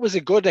Japan. If it was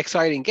a good,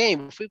 exciting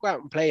game, if we go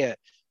out and play a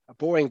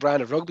boring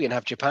brand of rugby and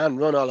have Japan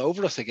run all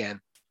over us again,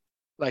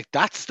 like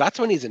that's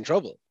when he's in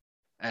trouble.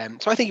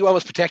 So I think you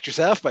almost protect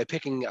yourself by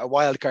picking a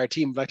wild card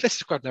team. Like, let's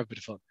just go out and have a bit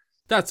of fun.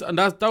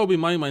 That would be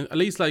my mind. At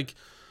least, like,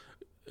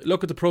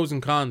 look at the pros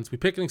and cons. We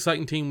pick an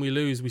exciting team, we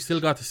lose. We still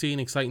got to see an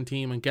exciting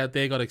team and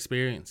they got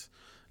experience.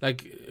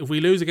 Like, if we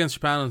lose against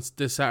Japan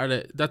this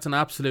Saturday, that's an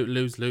absolute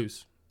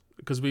lose-lose,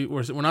 because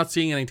we're not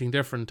seeing anything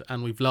different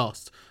and we've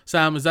lost.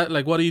 Sam, is that,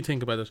 like, what do you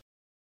think about it?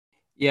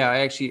 Yeah,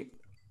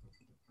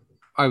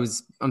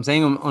 I'm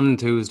saying I'm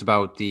unenthused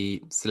about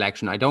the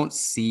selection. I don't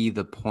see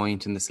the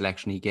point in the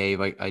selection he gave.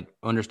 I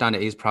understand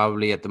it is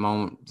probably at the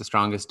moment the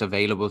strongest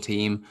available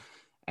team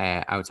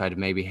outside of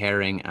maybe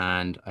Herring,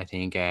 and I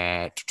think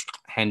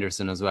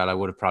Henderson as well. I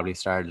would have probably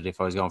started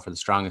if I was going for the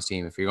strongest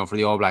team. If you're going for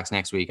the All Blacks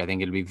next week, I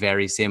think it'll be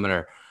very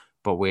similar,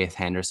 but with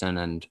Henderson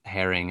and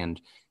Herring,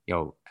 and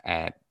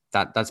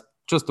that's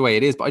just the way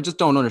it is. But I just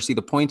don't understand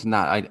the point in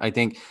that. I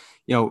think,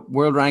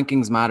 world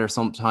rankings matter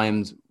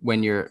sometimes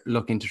when you're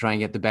looking to try and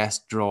get the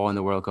best draw in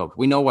the World Cup.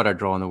 We know what our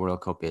draw in the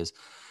World Cup is.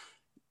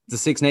 The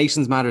Six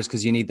Nations matters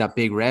because you need that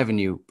big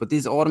revenue. But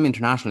this autumn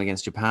international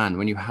against Japan,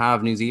 when you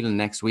have New Zealand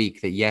next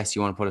week, that yes,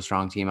 you want to put a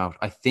strong team out.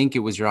 I think it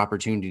was your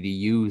opportunity to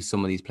use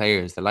some of these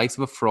players. The likes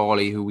of a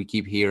Frawley, who we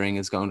keep hearing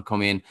is going to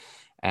come in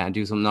and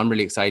do something. I'm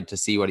really excited to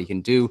see what he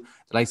can do.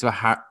 The likes of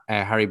a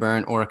Harry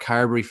Byrne or a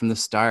Carberry from the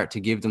start, to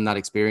give them that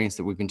experience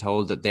that we've been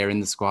told that they're in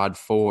the squad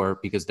for,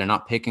 because they're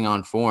not picking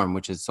on form,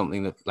 which is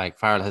something that, like,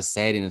 Farrell has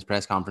said in his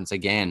press conference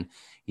again.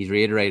 He's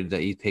reiterated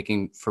that he's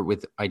picking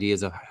with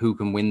ideas of who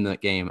can win the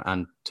game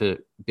and to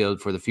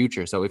build for the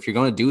future. So if you're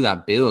going to do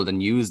that, build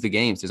and use the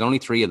games. There's only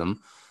 3 of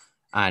them,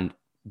 and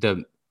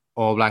the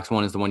All Blacks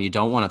one is the one you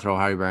don't want to throw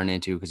Harry Byrne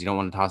into, because you don't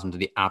want to toss him to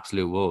the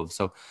absolute wolves.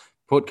 So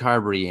put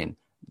Carberry in.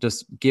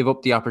 Just give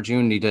up the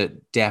opportunity to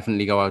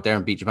definitely go out there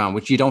and beat Japan,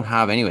 which you don't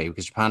have anyway,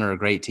 because Japan are a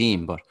great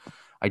team. But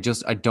I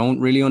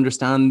don't really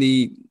understand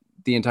the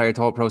entire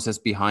thought process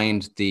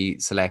behind the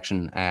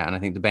selection. And I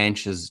think the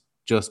bench is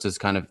just as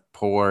kind of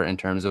poor in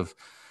terms of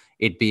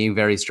it being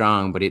very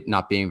strong, but it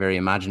not being very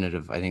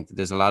imaginative. I think that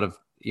there's a lot of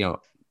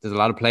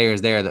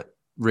players there that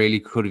really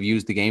could have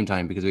used the game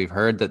time, because we've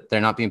heard that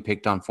they're not being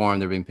picked on form.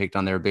 They're being picked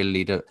on their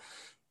ability to,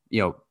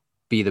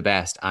 be the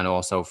best, and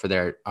also for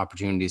their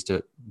opportunities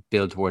to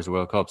build towards the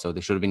World Cup. So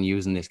they should have been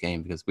using this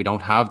game, because we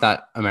don't have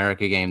that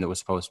America game that was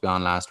supposed to be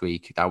on last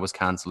week. That was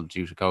cancelled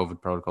due to COVID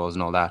protocols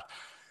and all that.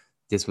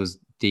 This was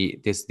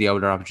the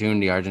other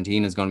opportunity.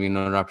 Argentina is going to be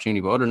another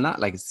opportunity. But other than that,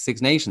 like, it's Six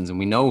Nations, and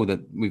we know that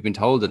we've been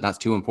told that that's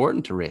too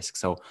important to risk.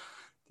 So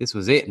this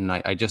was it. And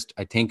I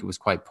think it was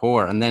quite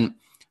poor. And then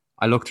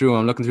I'm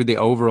looking through the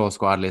overall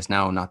squad list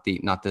now, not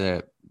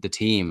the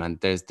team. And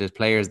there's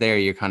players there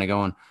you're kind of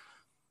going,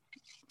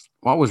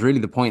 what was really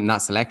the point in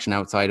that selection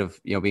outside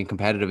of, being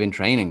competitive in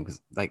training?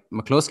 Like,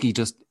 McCluskey,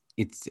 just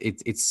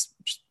it's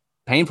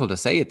painful to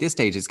say at this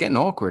stage. It's getting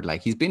awkward.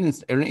 Like, he's been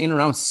in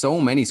around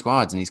so many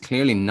squads, and he's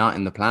clearly not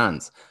in the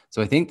plans.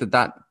 So I think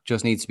that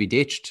just needs to be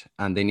ditched,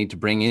 and they need to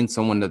bring in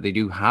someone that they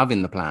do have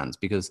in the plans,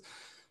 because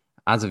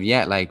as of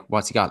yet, like,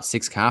 what's he got?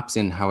 6 caps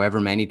in however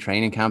many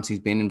training camps he's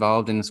been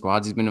involved in, the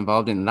squads he's been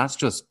involved in. And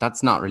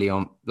that's not really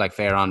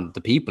fair on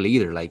the people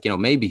either. Like,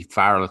 maybe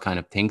Farrell kind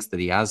of thinks that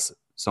he has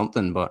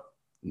something, but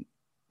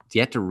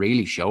yet to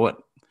really show it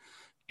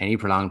any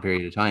prolonged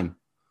period of time.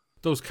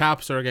 Those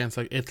caps are against,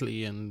 like,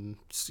 Italy and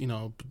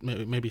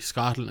maybe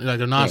Scotland. Like,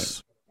 they're not. Yeah,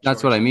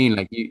 that's what I mean.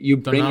 Like, you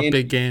bring in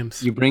big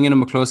games. You bring in a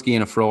McCluskey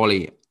and a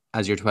Frawley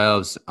as your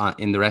 12s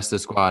in the rest of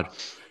the squad,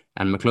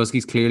 and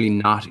McCluskey's clearly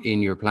not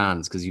in your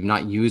plans because you've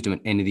not used him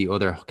in any of the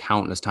other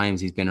countless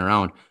times he's been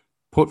around.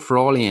 Put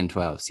Frawley in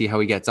 12. See how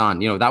he gets on.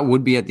 That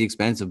would be at the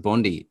expense of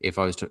Bundy if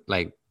I was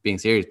being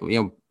serious. But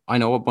I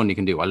know what Bundy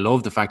can do. I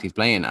love the fact he's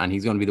playing, and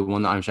he's going to be the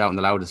one that I'm shouting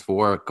the loudest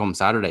for come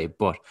Saturday.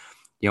 But,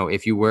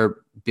 if you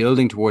were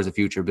building towards the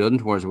future, building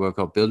towards the World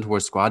Cup, building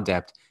towards squad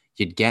depth,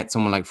 you'd get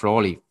someone like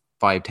Frawley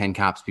 5-10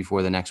 caps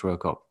before the next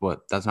World Cup.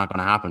 But that's not going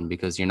to happen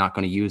because you're not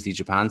going to use these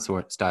Japan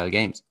style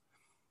games.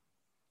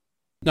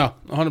 No,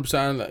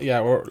 100%.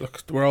 Yeah,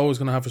 we're always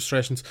going to have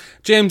frustrations.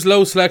 James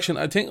Lowe selection.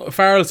 I think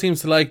Farrell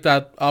seems to like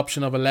that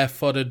option of a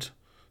left-footed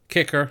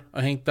kicker.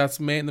 I think that's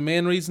the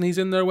main reason he's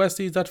in there,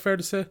 Westy. Is that fair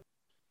to say?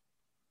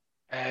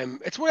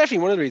 It's definitely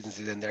one of the reasons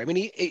he's in there. I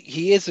mean,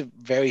 he is a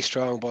very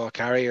strong ball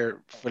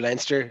carrier for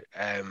Leinster.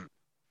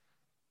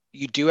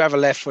 You do have a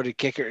left-footed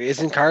kicker.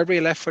 Isn't Carberry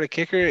a left-footed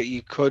kicker?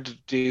 You could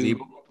do.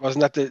 Zebo.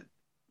 Wasn't that the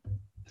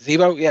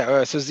Zebo?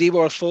 Yeah. So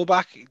Zebo at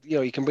fullback.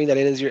 You can bring that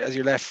in as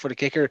your left-footed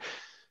kicker,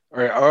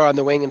 or on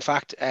the wing. In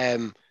fact,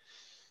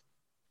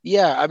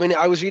 Yeah, I mean,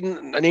 I was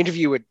reading an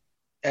interview with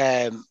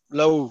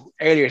Lowe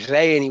earlier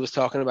today, and he was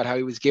talking about how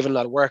he was given a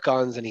lot of work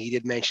ons, and he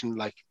did mention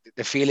like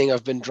the feeling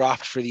of being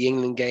dropped for the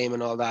England game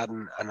and all that,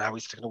 and how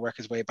he's going to work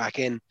his way back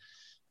in.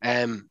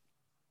 Um,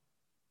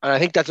 and I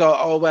think that's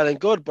all well and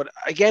good, but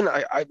again,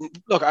 I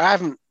look, I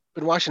haven't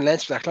been watching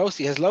Leinster that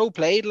closely. Has Lowe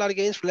played a lot of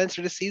games for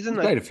Leinster this season?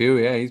 He's played a few,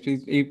 yeah.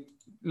 He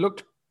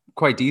looked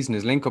quite decent.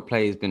 His link-up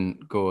play has been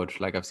good.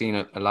 Like I've seen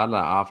a lot of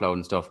that offload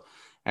and stuff.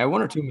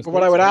 One or two mistakes. But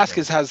what I would ask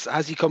is,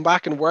 has he come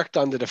back and worked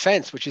on the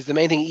defense, which is the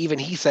main thing? Even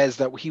he says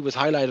that he was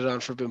highlighted on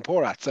for Ben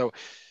Porat. So,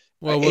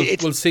 well,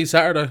 we'll see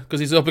Saturday because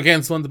he's up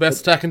against one of the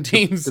best attacking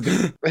teams.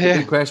 The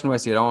big question,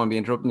 Wesley, I don't want to be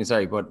interrupting you,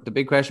 sorry, but the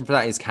big question for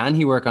that is, can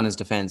he work on his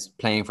defense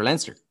playing for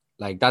Leinster?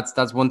 Like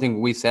that's one thing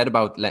we've said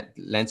about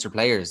Leinster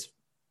players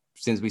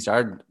since we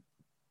started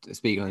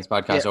speaking on this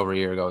podcast over a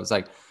year ago. It's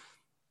like,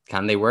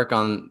 can they work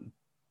on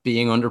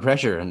being under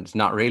pressure? And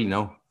not really,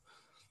 no.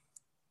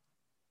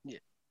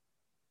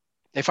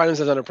 They find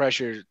themselves under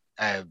pressure,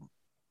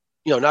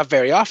 not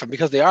very often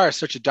because they are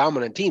such a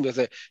dominant team. Because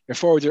their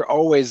forwards are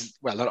always,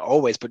 well, not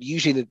always, but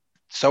usually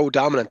so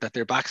dominant that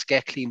their backs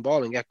get clean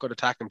ball and get good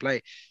attack and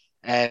play.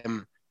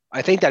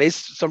 I think that is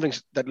something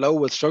that Lowe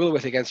will struggle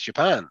with against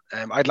Japan.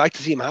 I'd like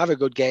to see him have a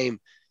good game,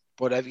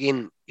 but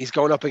again, he's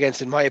going up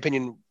against, in my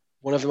opinion,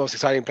 one of the most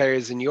exciting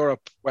players in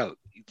Europe. Well,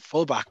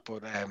 fullback,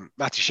 but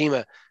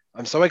Matsushima.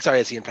 I'm so excited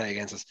to see him play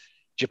against us.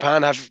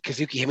 Japan have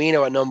Kazuki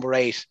Himino at number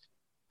 8,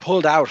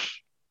 pulled out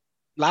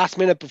last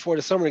minute before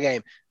the summer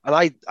game, and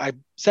I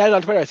said it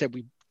on Twitter. I said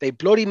they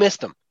bloody missed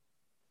them.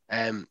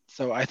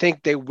 So I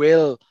think they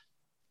will.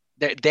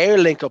 Their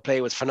link-up play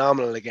was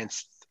phenomenal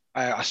against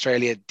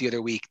Australia the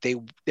other week.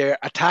 Their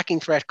attacking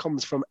threat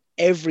comes from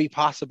every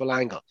possible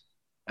angle,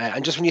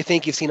 and just when you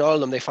think you've seen all of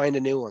them, they find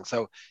a new one.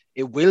 So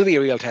it will be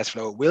a real test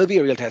for Lowe. It will be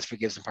a real test for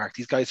Gibson Park.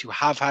 These guys who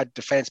have had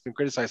defence been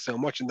criticised so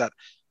much, and that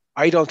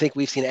I don't think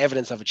we've seen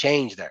evidence of a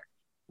change there.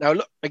 Now,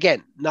 look,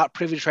 again, not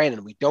privy to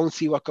training. We don't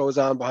see what goes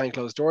on behind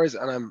closed doors,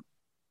 and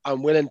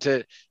I'm willing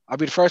to. I'll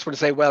be the first one to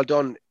say, well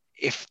done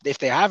if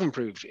they have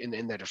improved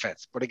in their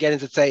defence. But again,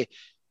 as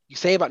you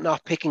say about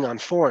not picking on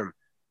form.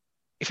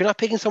 If you're not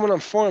picking someone on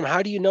form,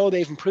 how do you know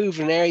they've improved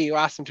in an area you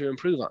asked them to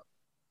improve on?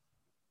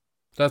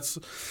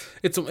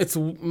 It's a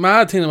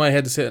mad thing in my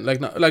head to say it.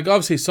 Like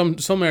obviously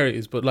some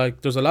areas, but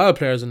like there's a lot of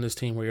players in this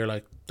team where you're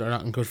like, they're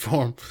not in good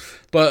form.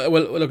 But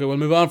we'll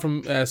move on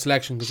from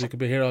selection because we could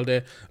be here all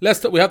day. We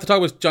have to talk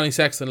about Johnny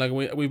Sexton. Like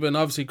we've been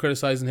obviously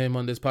criticising him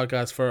on this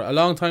podcast for a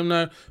long time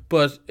now,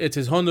 but it's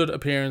his 100th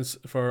appearance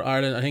for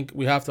Ireland. I think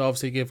we have to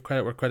obviously give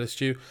credit where credit's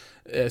due.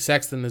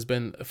 Sexton has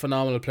been a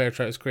phenomenal player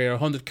throughout his career.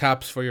 100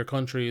 caps for your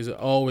country is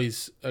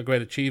always a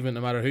great achievement,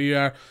 no matter who you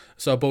are.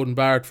 Saw Bowden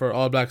Barrett for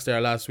All Blacks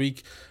there last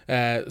week.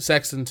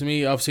 Sexton, to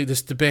me, obviously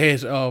this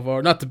debate of,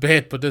 or not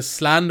debate, but this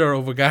slander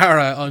of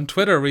O'Gara on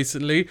Twitter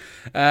recently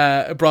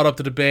brought up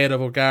the debate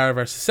of O'Gara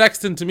versus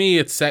Sexton. To me,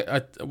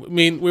 I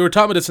mean, we were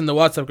talking about this in the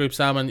WhatsApp group,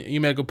 Sam, and you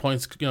made good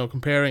points.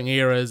 Comparing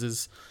eras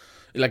is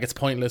like it's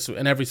pointless,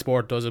 and every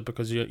sport does it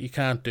because you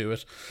can't do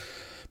it.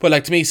 But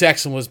like to me,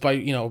 Sexton was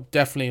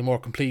definitely a more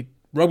complete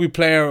rugby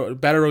player,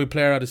 better rugby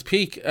player at his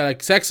peak.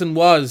 Like Sexton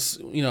was,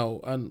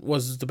 and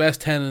was the best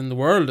 10 in the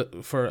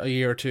world for a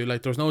year or two.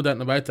 Like there's no doubt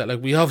about that.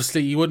 Like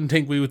you wouldn't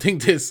think we would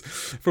think this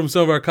from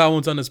some of our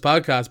comments on this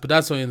podcast, but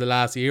that's only in the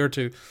last year or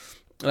two.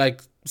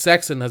 Like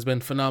Sexton has been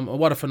phenomenal.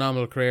 What a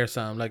phenomenal career,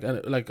 Sam. Like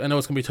I know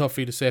it's gonna be tough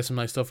for you to say some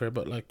nice stuff here,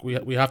 but like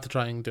we have to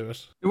try and do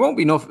it. It won't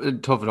be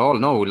tough at all.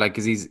 No, like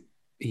because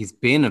he's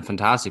been a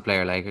fantastic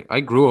player. Like I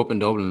grew up in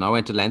Dublin. I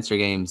went to Leinster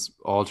games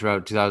all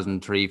throughout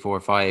 2003, 4,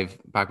 5,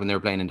 back when they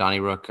were playing in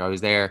Donnybrook. I was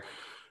there.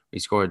 We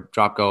scored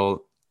drop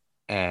goal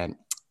in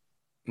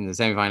the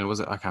semi-final.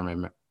 Was it? I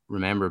can't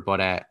remember.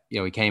 But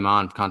he came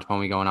on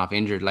Contapomi going off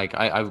injured. Like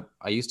I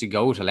used to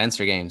go to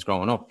Leinster games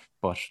growing up,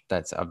 but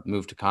I've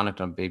moved to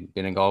Connacht. I've been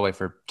in Galway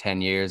for 10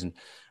 years, and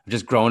I've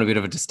just grown a bit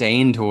of a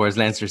disdain towards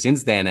Leinster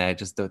since then.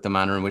 Just the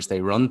manner in which they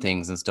run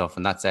things and stuff,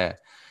 and that's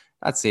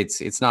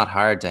it's not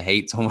hard to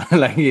hate someone.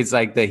 Like it's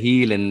like the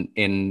heel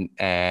in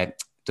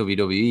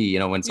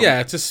WWE, when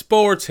it's a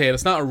sports hate.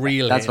 It's not a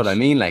real that's hate. What I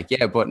mean. Like,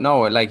 yeah, but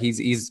no, like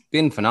he's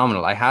been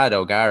phenomenal. I had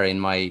O'Gara in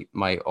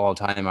my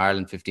all-time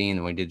Ireland 15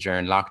 when we did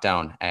during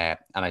lockdown, and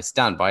I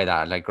stand by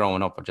that. Like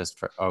growing up, just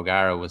for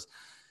O'Gara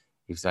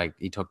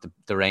he took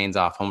the reins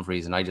off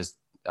Humphreys, and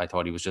I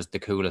thought he was just the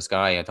coolest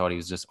guy. I thought he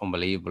was just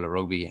unbelievable at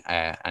rugby,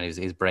 and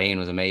his brain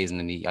was amazing,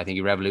 and I think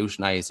he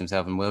revolutionised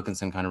himself, and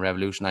Wilkinson kind of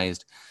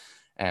revolutionised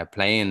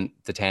playing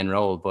the 10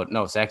 role. But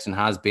no, Sexton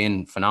has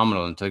been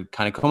phenomenal, and to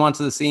kind of come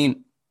onto the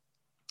scene,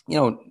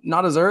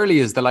 not as early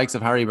as the likes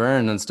of Harry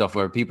Byrne and stuff,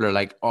 where people are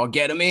like, oh,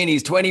 get him in,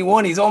 he's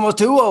 21, he's almost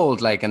too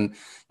old. Like, and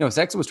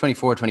Sexton was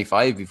 24,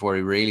 25 before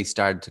he really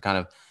started to kind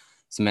of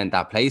cement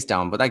that place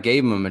down. But that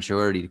gave him a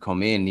maturity to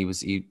come in. There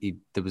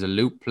was a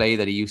loop play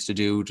that he used to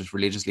do just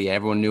religiously.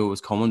 Everyone knew it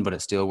was coming, but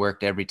it still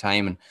worked every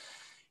time. And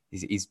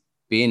he's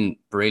been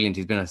brilliant.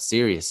 He's been a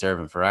serious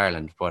servant for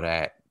Ireland. But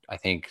I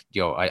think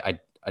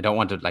I don't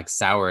want to like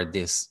sour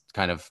this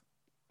kind of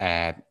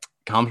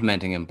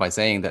complimenting him by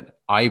saying that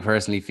I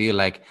personally feel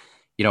like,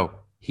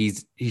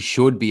 he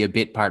should be a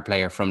bit part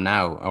player from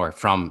now or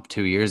from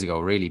 2 years ago,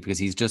 really, because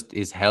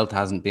his health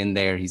hasn't been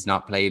there. He's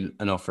not played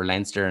enough for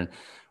Leinster, and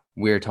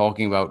we're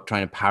talking about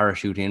trying to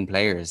parachute in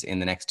players in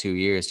the next 2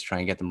 years to try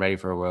and get them ready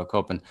for a World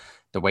Cup. And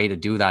the way to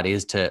do that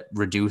is to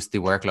reduce the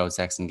workload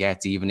Sexton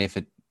gets, even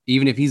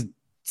if he's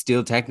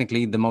still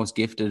technically the most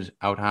gifted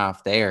out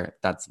half there.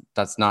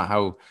 That's not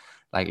how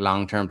like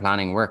long-term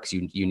planning works.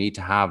 You need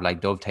to have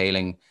like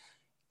dovetailing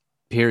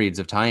periods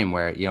of time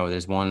where, you know,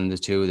 there's one,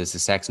 there's two, there's the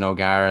Sexton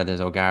O'Gara,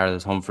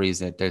 there's Humphreys,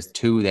 there's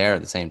two there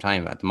at the same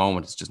time. At the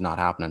moment, it's just not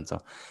happening.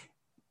 So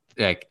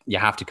like you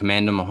have to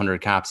commend him. 100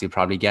 caps, he'll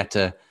probably get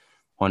to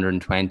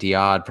 120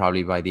 odd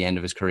probably by the end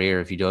of his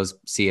career if he does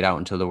see it out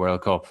until the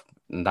World Cup.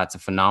 And that's a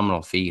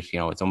phenomenal feat. You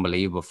know, it's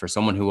unbelievable for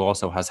someone who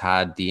also has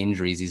had the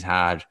injuries he's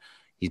had.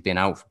 He's been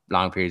out for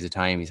long periods of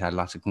time. He's had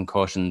lots of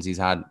concussions. He's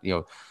had, you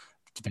know,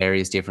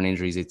 various different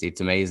injuries.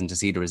 It's amazing to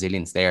see the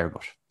resilience there.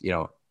 But, you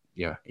know,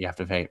 you have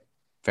to pay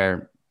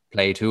fair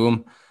play to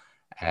him.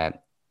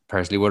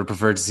 Personally would have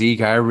preferred to see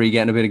Carberry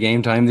getting a bit of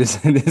game time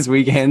this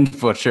weekend.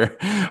 But sure,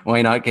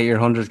 why not get your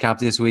 100 cap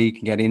this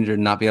week, get injured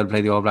and not be able to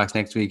play the All Blacks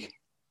next week?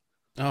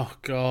 Oh,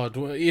 God.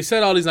 You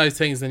said all these nice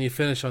things, then you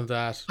finish on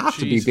that. Have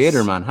to be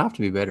bitter, man. Have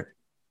to be bitter.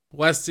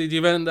 Westy, do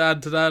you have anything to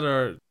add to that?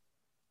 Or?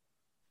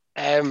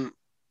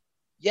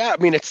 Yeah,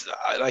 I mean, it's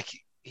like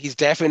he's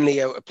definitely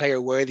a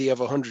player worthy of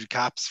 100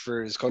 caps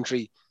for his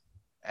country.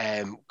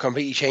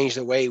 Completely changed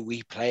the way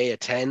we play at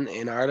 10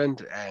 in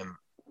Ireland.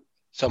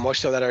 So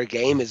much so that our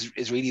game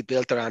is really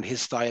built around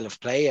his style of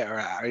play, or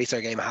at least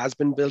our game has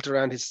been built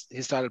around his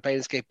style of play and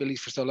his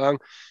capabilities for so long.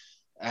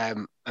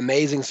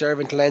 Amazing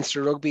servant to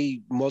Leinster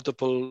rugby,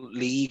 multiple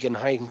league and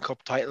Heineken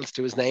Cup titles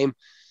to his name,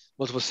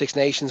 multiple Six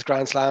Nations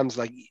Grand Slams.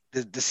 Like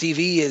the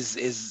CV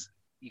is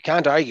you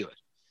can't argue it,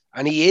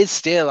 and he is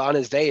still on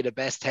his day the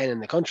best 10 in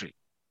the country.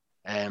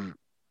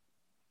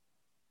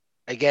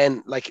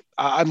 Again, like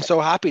I'm so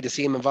happy to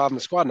see him involved in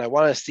the squad, and I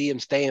want to see him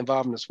stay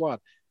involved in the squad.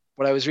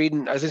 But I was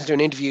listening to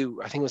an interview,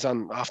 I think it was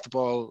on Off the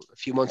Ball a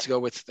few months ago,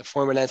 with the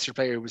former Leinster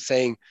player who was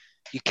saying,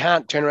 you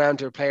can't turn around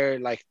to a player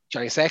like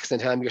Johnny Sexton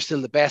and tell him you're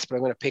still the best, but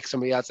I'm going to pick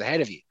somebody else ahead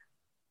of you.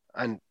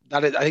 And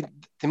that is, I think,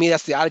 to me,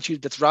 that's the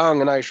attitude that's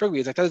wrong in Irish rugby.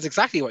 It's like, that is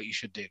exactly what you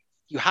should do.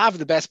 You have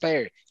the best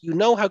player. You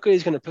know how good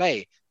he's going to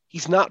play.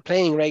 He's not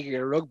playing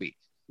regular rugby.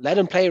 Let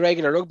him play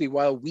regular rugby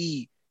while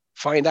we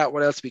find out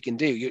what else we can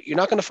do. You're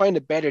not going to find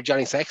a better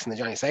Johnny Sexton than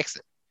Johnny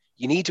Sexton.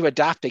 You need to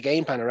adapt a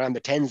game plan around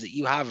the 10s that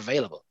you have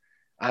available.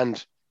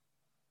 And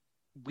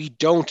we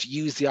don't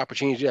use the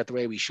opportunity to do that the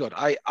way we should.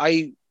 I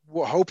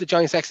hope that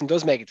Johnny Sexton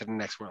does make it to the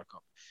next World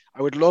Cup.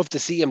 I would love to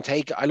see him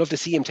take on a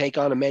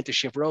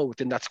mentorship role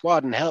within that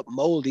squad and help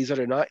mold these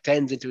other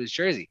 10s into his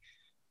jersey.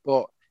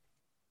 But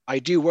I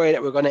do worry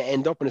that we're going to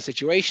end up in a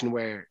situation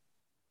where,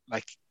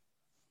 like,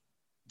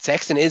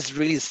 Sexton is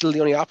really still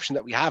the only option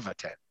that we have at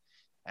 10.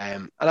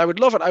 And I would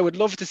love it. I would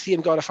love to see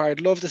him go to fire.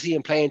 I'd love to see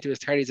him play into his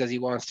 30s as he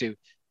wants to.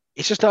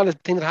 It's just not a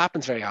thing that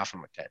happens very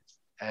often with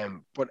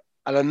 10s. But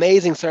an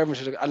amazing servant.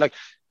 Like,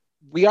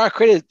 we're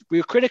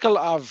critical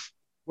of.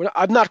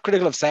 I'm not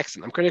critical of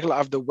Sexton. I'm critical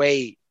of the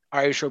way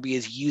Irish rugby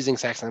is using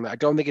Sexton. I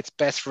don't think it's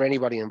best for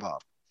anybody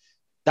involved.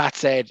 That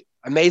said,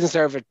 amazing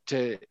servant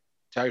to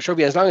Irish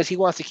rugby. As long as he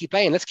wants to keep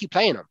playing, let's keep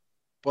playing him.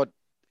 But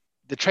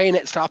the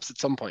train stops at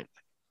some point.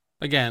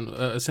 Again,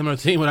 a similar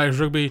theme with Irish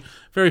rugby.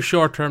 Very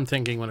short-term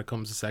thinking when it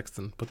comes to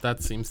Sexton, but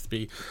that seems to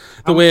be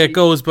the way it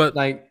goes. But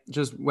like,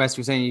 just West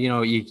was saying, you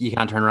know, you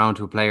can't turn around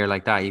to a player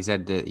like that. He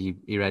said that he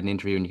read an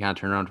interview and you can't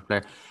turn around to a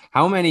player.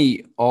 How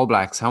many All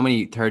Blacks, how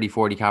many 30,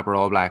 40 capper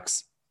All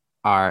Blacks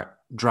are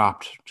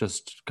dropped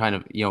just kind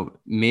of, you know,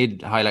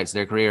 mid highlights of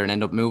their career and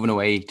end up moving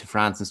away to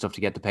France and stuff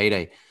to get the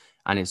payday?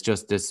 And it's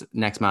just this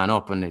next man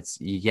up, and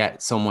you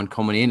get someone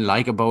coming in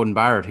like a Beauden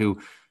Barrett who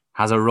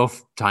has a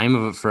rough time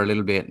of it for a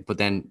little bit, but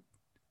then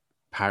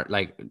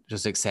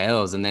just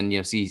excels. And then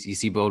you see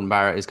Beauden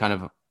Barrett is kind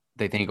of,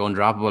 they think,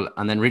 undroppable,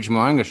 and then Richie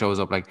Mo'unga shows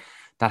up. Like,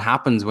 that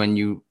happens when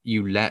you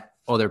let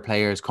other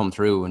players come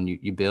through and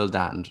you build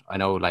that. And I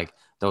know, like,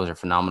 those are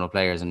phenomenal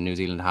players, and New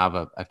Zealand have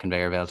a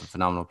conveyor belt of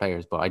phenomenal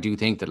players. But I do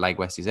think that, like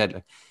Westy said,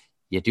 like,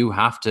 you do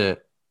have to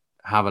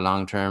have a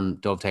long-term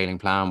dovetailing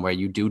plan where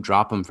you do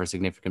drop him for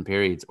significant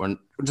periods, or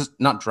just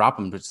not drop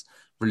him, but just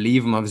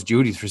relieve him of his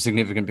duties for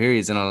significant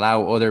periods and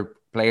allow other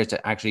players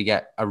to actually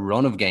get a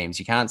run of games.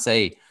 You can't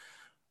say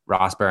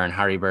Ross Byrne,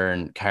 Harry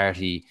Byrne,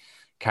 Carty,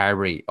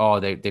 Carberry,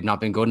 they've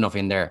not been good enough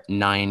in their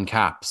 9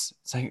 caps.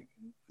 It's like,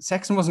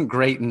 Sexton wasn't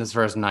great in his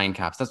first 9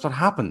 caps. That's what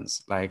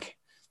happens. Like,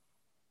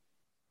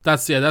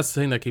 That's the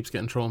thing that keeps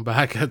getting thrown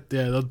back at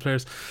the other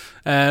players.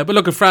 But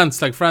look at France.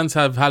 Like, France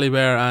have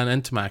Halibert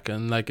and Ntamak,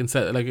 and like,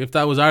 instead, like, if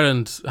that was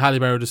Ireland,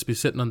 Halibert would just be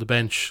sitting on the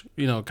bench,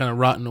 you know, kind of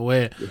rotting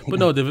away. But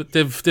no,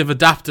 they've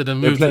adapted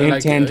and moved. They're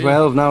playing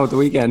 10-12 now at the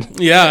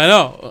weekend. Yeah, I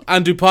know.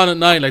 And Dupont at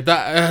 9, like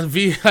that.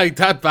 Like,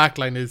 that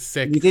backline is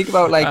sick. You think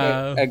about like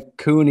a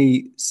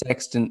Cooney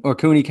Sexton or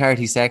Cooney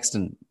Carty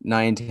Sexton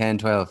 9, 10,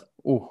 12.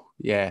 Oh.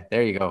 Yeah,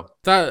 there you go.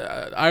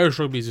 That Irish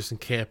rugby is just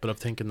incapable of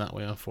thinking that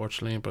way,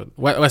 unfortunately. But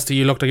Westy,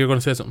 you looked like you were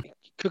going to say something.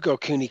 Could go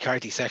Cooney,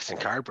 Carty, Sexton,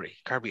 Carberry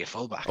at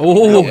fullback.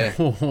 Oh, Yeah.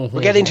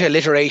 We're getting to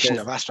alliteration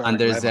of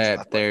astronomical And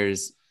levels.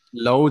 there's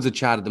loads of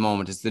chat at the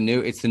moment. It's the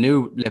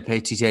new Le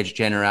Petit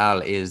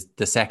General is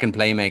the second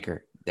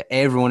playmaker.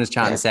 Everyone is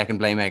chatting second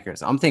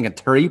playmakers. I'm thinking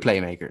 3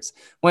 playmakers.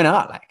 Why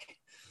not? Like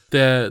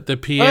the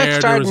Pierre. Let's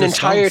start an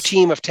entire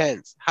team of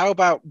 10s. How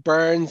about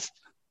Burns,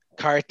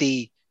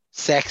 Carty,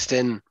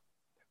 Sexton?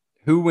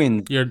 Who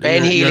wins? You're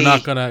Healy,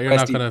 not gonna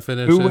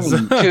finish. Who this.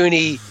 wins?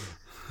 Cooney,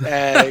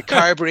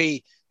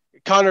 Carberry,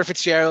 Connor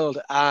Fitzgerald,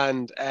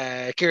 and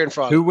Kieran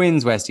Frawley. Who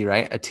wins, Westy?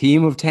 Right, a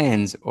team of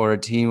 10s or a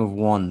team of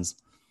 1s?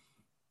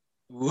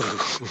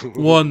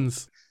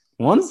 Ones.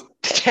 1s?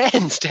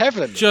 10s,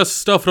 definitely. Just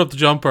stuff it up the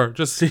jumper.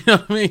 Just, you know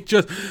what I mean?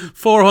 Just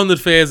 400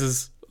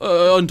 phases.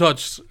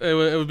 Untouched. It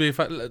would be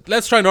fun.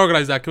 Let's try and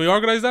organise that. Can we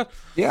organise that?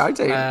 Yeah, I'd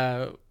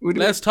say.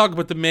 Let's talk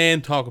about the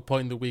main talking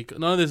point of the week.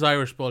 None of this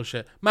Irish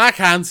bullshit. Mac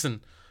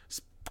Hansen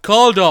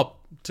called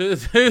up to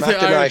the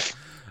Irish.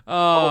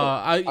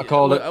 I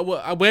called it.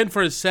 I went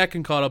for his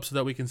second call up so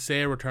that we can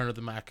say return of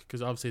the Mac,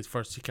 because obviously it's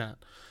first you can't.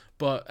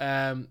 But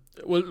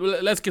well,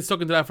 let's get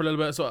stuck into that for a little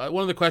bit. So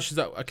one of the questions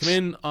that came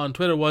in on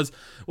Twitter was,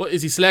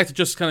 is he selected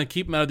just to kind of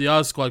keep him out of the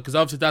Oz squad? Because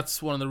obviously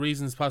that's one of the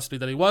reasons possibly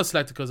that he was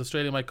selected, because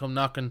Australia might come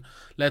knocking.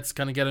 Let's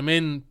kind of get him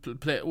in,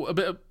 play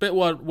a bit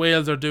what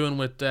Wales are doing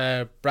with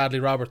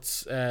Bradley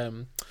Roberts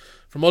from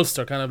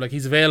Ulster. Kind of like,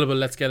 he's available,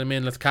 let's get him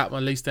in, let's cap him,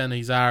 at least then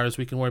he's ours,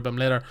 we can worry about him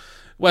later.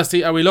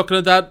 Westy, are we looking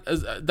at that?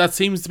 That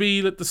seems to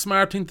be the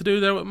smart thing to do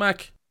there with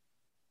Mac.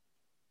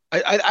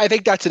 I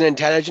think that's an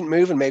intelligent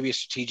move, and maybe a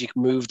strategic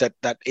move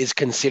that is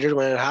considered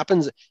when it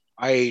happens.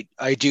 I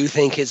do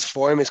think his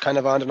form is kind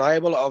of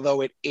undeniable, although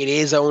it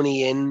is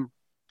only in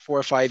 4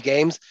 or 5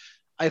 games.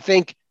 I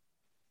think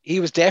he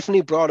was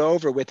definitely brought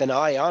over with an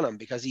eye on him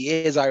because he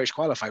is Irish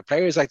qualified.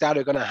 Players like that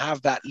are going to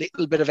have that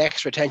little bit of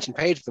extra attention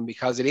paid to them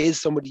because it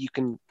is somebody you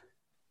can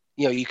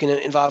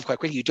involve quite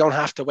quickly. You don't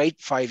have to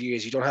wait 5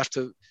 years. You don't have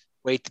to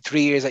wait the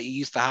 3 years that you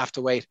used to have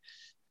to wait.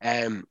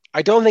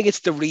 I don't think it's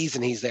the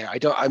reason he's there.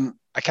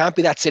 I can't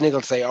be that cynical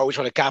to say, we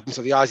try to cap him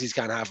so the Aussies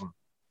can't have him.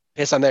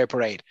 Piss on their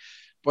parade.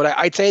 But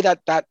I'd say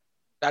that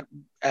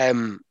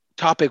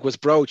topic was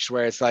broached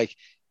where it's like,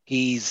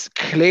 he's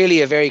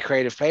clearly a very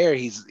creative player.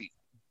 He's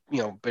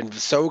been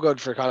so good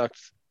for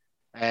Connacht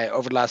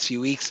over the last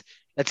few weeks.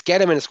 Let's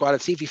get him in a squad.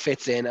 Let's see if he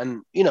fits in.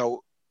 And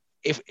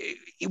if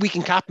we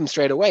can cap him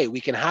straight away, we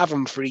can have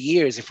him for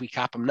years if we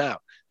cap him now.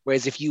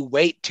 Whereas if you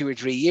wait 2 or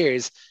 3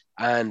 years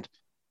and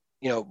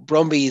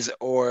Brumbies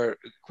or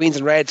Queens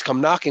and Reds come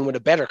knocking with a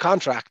better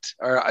contract,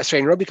 or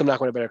Australian Rugby come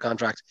knocking with a better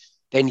contract,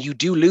 then you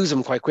do lose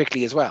them quite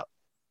quickly as well.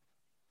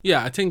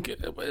 Yeah, I think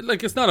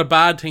it's not a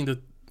bad thing to,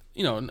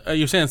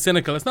 you're saying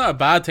cynical. It's not a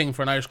bad thing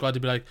for an Irish squad to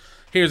be like,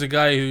 here's a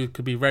guy who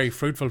could be very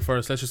fruitful for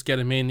us. Let's just get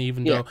him in,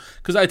 even though,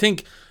 because I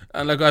think,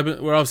 and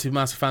we're obviously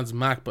massive fans of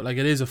Mac, but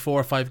it is a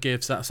 4 or 5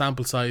 game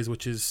sample size,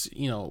 which is,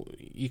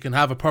 you can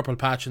have a purple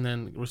patch and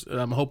then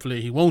hopefully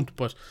he won't,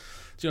 but.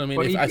 Do you know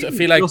what I mean? I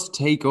feel like just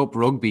take up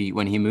rugby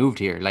when he moved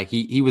here. Like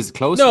he was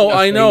close. No,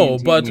 I know,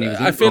 but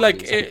I feel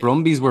like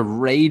Brumbies were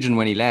raging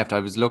when he left. I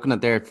was looking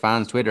at their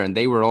fans' Twitter, and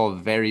they were all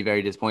very,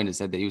 very disappointed.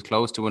 Said that he was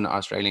close to an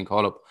Australian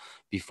call-up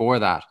before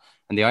that,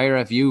 and the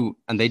IRFU,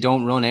 and they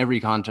don't run every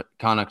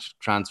Connacht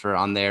transfer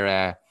on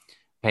their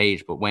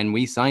page. But when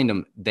we signed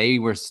him, they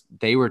were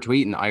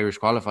tweeting Irish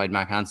qualified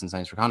Mac Hansen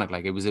signs for Connacht.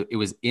 Like it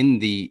was in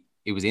the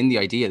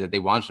idea that they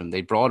wanted him.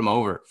 They brought him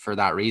over for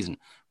that reason.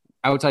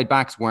 Outside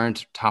backs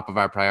weren't top of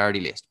our priority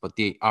list, but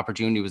the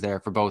opportunity was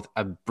there for both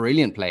a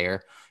brilliant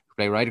player who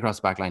played right across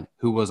the back line,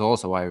 who was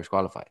also Irish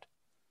qualified.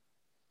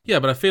 Yeah,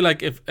 but I feel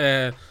like if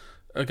a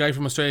guy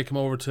from Australia came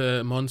over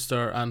to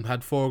Munster and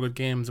had 4 good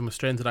games and was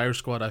straight into the Irish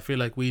squad, I feel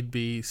like we'd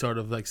be sort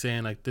of like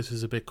saying like, this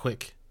is a bit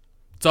quick.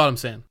 That's all I'm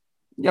saying.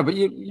 Yeah, but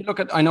you look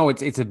at, I know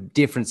it's a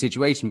different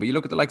situation, but you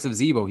look at the likes of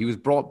Zebo. He was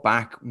brought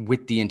back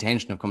with the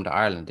intention of coming to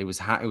Ireland. It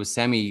was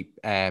semi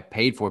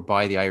paid for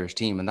by the Irish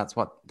team, and that's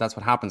what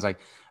happens.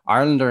 Like,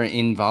 Ireland are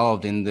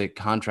involved in the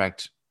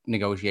contract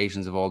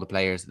negotiations of all the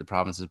players that the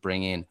provinces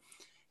bring in.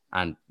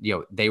 And,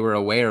 they were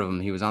aware of him.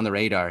 He was on the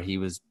radar. He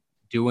was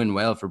doing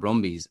well for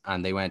Brumbies.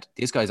 And they went,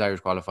 this guy's Irish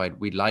qualified.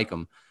 We'd like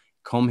him.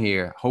 Come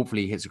here.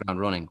 Hopefully he hits the ground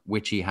running,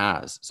 which he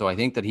has. So I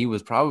think that he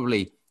was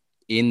probably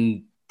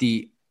in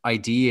the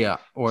idea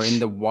or in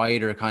the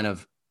wider kind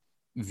of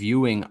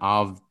viewing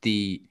of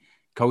the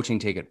coaching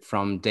ticket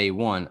from day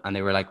one. And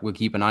they were like, we'll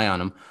keep an eye on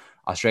him.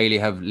 Australia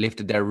have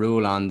lifted their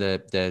rule on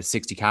the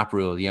 60 cap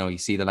rule. You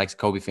see the likes of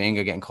Kobe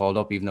Fainga getting called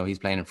up, even though he's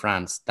playing in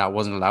France. That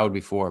wasn't allowed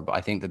before, but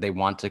I think that they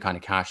want to kind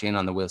of cash in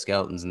on the Will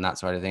Skeltons and that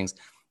sort of things.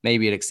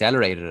 Maybe it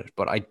accelerated it,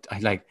 but I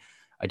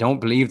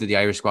don't believe that the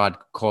Irish squad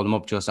called him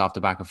up just off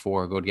the back of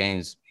 4 good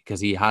games, because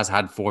he has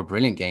had 4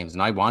 brilliant games,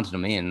 and I wanted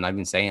him in, and I've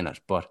been saying it.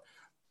 But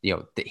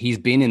he's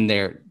been in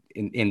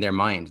their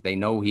mind. They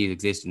know he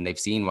exists, and they've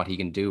seen what he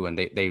can do, and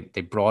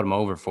they brought him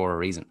over for a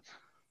reason.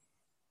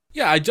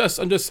 Yeah, I just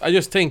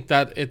think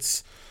that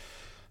it's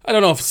I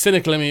don't know if it's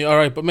cynical. I mean, all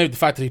right, but maybe the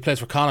fact that he plays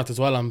for Connacht as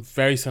well, I'm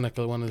very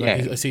cynical when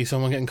Yeah. I see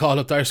someone getting called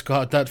up their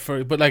squad.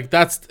 But like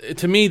that's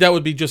to me that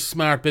would be just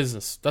smart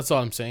business. That's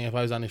all I'm saying. If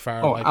I was Andy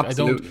Farrell, Oh, like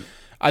absolutely.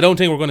 I don't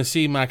think we're going to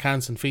see Mac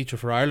Hansen feature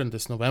for Ireland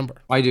this November.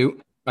 I do.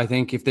 I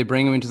think if they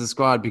bring him into the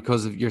squad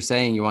because of you're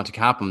saying you want to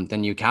cap him,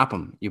 then you cap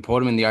him. You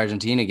put him in the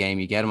Argentina game,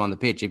 you get him on the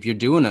pitch. If you're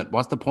doing it,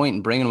 what's the point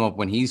in bringing him up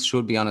when he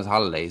should be on his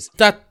holidays?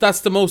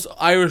 That's the most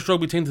Irish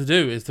rugby thing to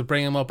do, is to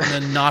bring him up and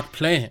then not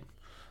play him.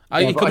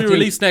 He could be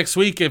released next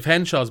week if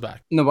Henshaw's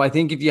back. No, but I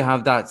think if you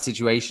have that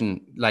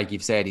situation, like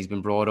you've said, he's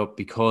been brought up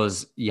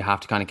because you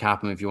have to kind of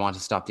cap him if you want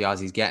to stop the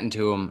Aussies getting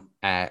to him.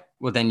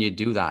 Well, then you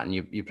do that and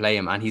you play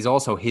him. And he's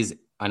also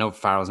I know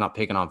Farrell's not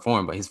picking on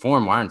form, but his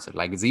form warrants it.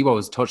 Like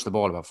Zebo's touched the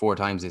ball about 4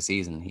 times this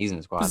season. He's in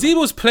the squad.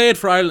 Zebo's played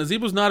for Ireland.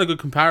 Zebo's not a good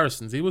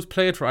comparison. Zebo's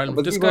played for Ireland.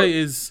 But this guy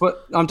is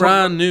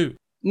brand new.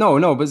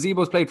 No, but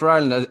Zebo's played for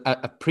Ireland.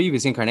 A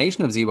previous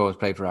incarnation of Zebo has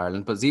played for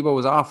Ireland, but Zebo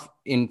was off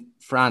in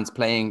France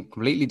playing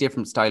completely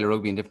different style of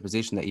rugby in different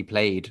position that he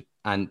played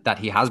and that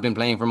he has been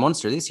playing for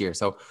Munster this year.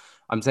 So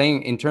I'm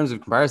saying in terms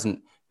of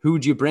comparison, who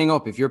do you bring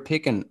up if you're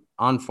picking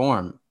on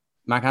form?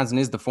 Mac Hansen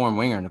is the form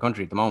winger in the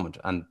country at the moment,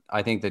 and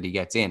I think that he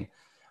gets in.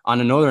 On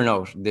another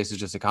note, this is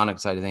just a Connacht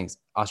side of things.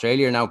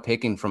 Australia are now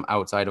picking from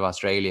outside of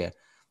Australia.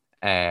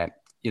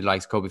 You'd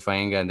like Kobe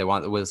Fainga and they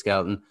want the Will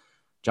Skelton.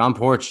 John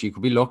Porch, you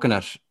could be looking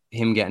at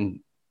him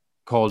getting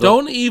called up.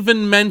 Don't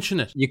even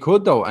mention it. You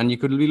could though, and you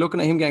could be looking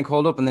at him getting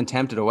called up and then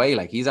tempted away.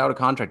 Like he's out of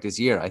contract this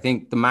year. I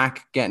think the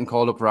Mac getting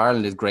called up for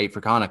Ireland is great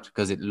for Connacht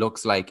because it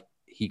looks like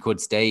he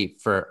could stay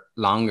for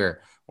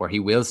longer, or he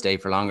will stay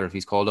for longer if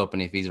he's called up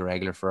and if he's a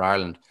regular for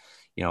Ireland.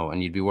 You know,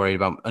 and you'd be worried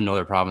about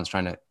another province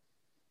trying to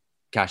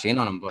cash in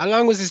on him. But how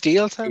long was his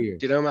deal, Sam? 2 years.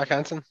 Do you know Mac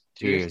Hansen?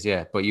 2 years,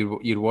 yeah. But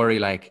you'd worry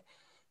like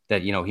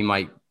that. You know,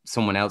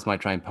 someone else might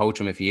try and poach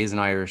him if he is an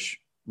Irish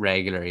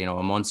regular. You know,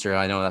 a Munster.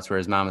 I know that's where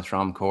his mum is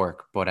from,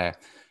 Cork. But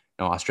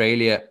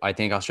Australia. I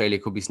think Australia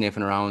could be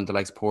sniffing around the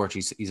likes of Porch.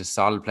 He's a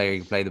solid player. He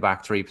can play the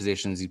back 3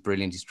 positions. He's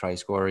brilliant. He's a try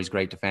scorer. He's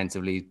great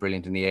defensively. He's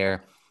brilliant in the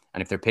air.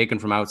 And if they're picking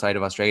from outside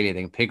of Australia,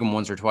 they can pick him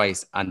once or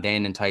twice and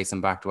then entice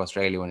him back to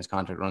Australia when his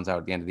contract runs out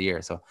at the end of the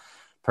year. So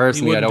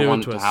personally, I don't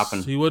want it to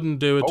happen. He wouldn't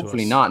do it.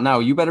 Hopefully not. Now,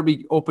 you better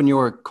be upping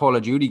your Call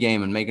of Duty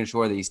game and making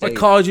sure that you stay. The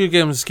Call of Duty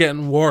game is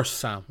getting worse,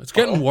 Sam. It's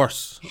getting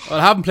worse.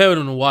 I haven't played with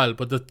him in a while,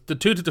 but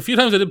the few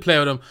times I did play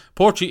with him,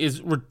 Porchy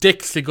is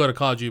ridiculously good at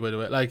Call of Duty, by the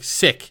way. Like,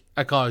 sick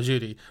at Call of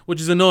Duty, which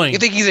is annoying. You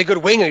think he's a good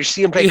winger? You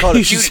see him play Call of Duty.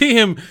 You should see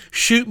him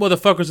shoot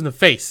motherfuckers in the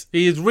face.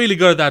 He is really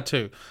good at that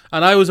too.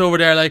 And I was over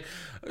there, like,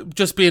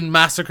 just being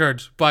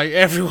massacred by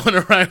everyone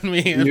around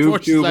me. And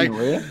Porchy's like...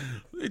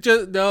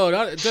 Just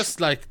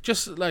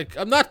like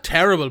I'm not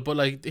terrible, but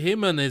like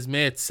him and his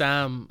mate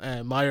Sam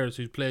Myers,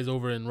 who plays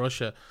over in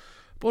Russia,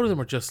 both of them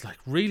are just like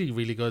really,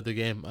 really good at the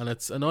game, and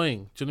it's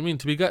annoying. Do you know what I mean?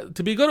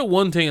 To be good at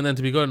one thing and then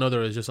to be good at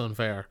another is just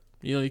unfair.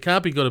 You know, you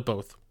can't be good at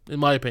both, in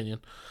my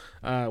opinion.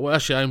 Well,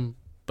 actually, I'm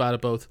bad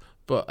at both,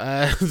 but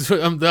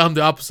I'm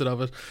the opposite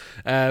of it.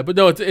 But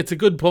no, it's a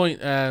good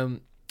point.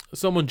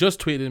 Someone just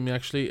tweeted me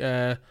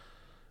actually.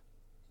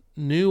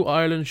 New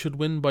Ireland should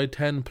win by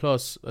 10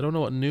 plus. I don't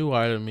know what New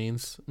Ireland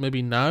means.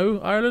 Maybe now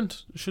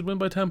Ireland should win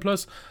by 10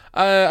 plus.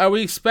 Are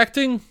we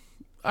expecting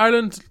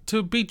Ireland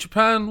to beat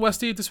Japan,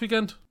 Westie, this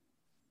weekend?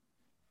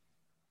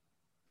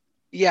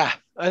 Yeah,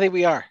 I think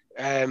we are.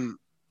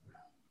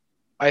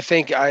 I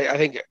think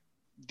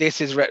this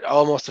is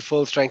almost a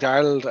full strength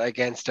Ireland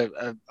against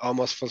a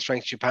almost full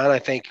strength Japan. I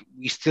think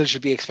we still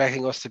should be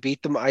expecting us to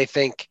beat them. I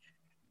think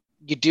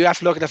you do have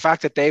to look at the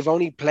fact that they've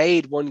only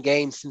played one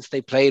game since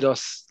they played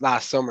us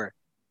last summer.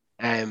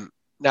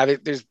 Now,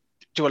 there's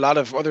to a lot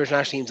of other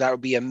international teams that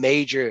would be a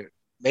major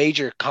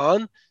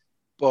con,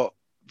 but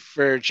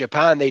for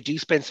Japan, they do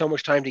spend so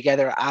much time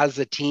together as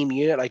a team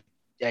unit. Like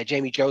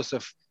Jamie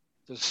Joseph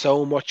does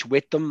so much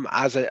with them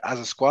as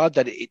a squad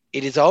that it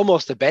is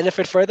almost a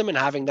benefit for them in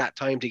having that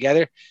time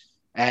together.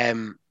 I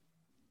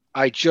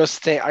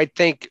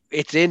think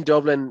it's in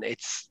Dublin.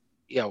 It's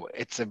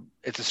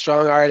a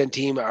strong Ireland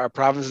team. Our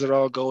provinces are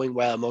all going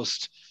well.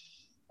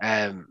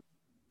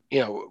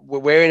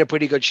 We're in a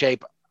pretty good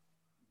shape.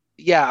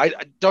 Yeah, I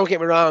don't get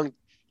me wrong.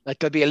 Like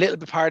there'll be a little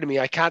bit part of me,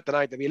 I can't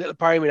deny, there'll be a little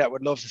part of me that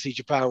would love to see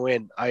Japan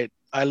win. I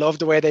love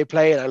the way they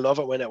play, and I love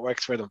it when it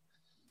works for them.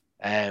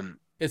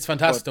 It's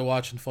fantastic to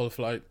watch in full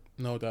flight,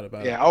 no doubt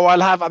about it. Yeah. Oh,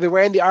 I'll be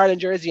wearing the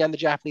Ireland jersey and the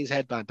Japanese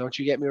headband. Don't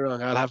you get me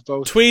wrong. I'll have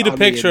both. Tweet a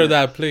picture of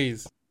that,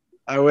 please.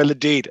 I will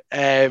indeed.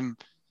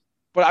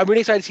 But I'm really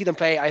excited to see them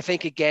play. I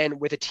think, again,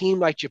 with a team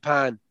like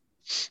Japan,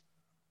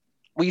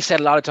 we've said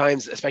a lot of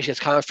times, especially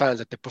as Connacht fans,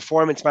 that the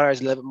performance matters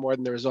a little bit more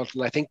than the result.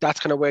 And I think that's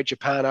kind of where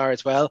Japan are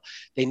as well.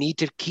 They need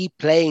to keep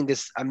playing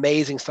this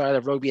amazing style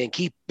of rugby and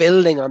keep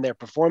building on their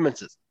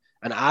performances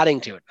and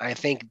adding to it. I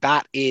think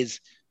that is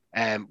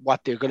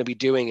what they're going to be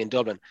doing in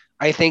Dublin.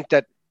 I think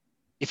that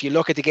if you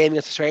look at the game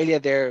against Australia,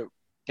 their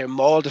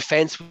maul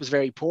defence was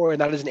very poor, and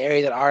that is an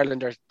area that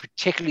Ireland are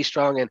particularly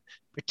strong in,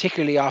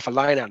 particularly off a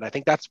line out. And I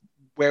think that's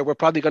where we're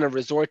probably going to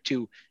resort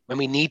to when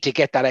we need to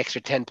get that extra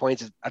 10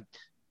 points in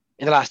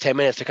the last 10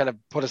 minutes to kind of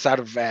put us out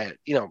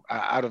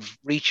of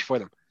reach for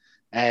them.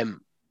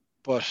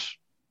 But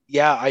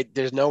yeah,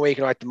 there's no way you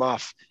can write them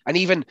off. And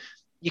even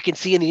you can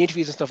see in the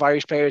interviews and stuff,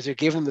 Irish players are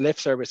giving them the lip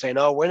service, saying,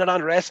 "Oh, we're not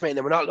underestimating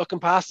them. We're not looking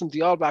past them.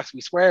 The All Blacks,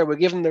 we swear, we're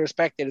giving them the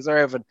respect they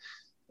deserve." And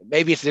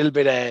maybe it's a little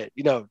bit,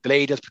 the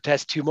lady does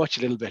protest too much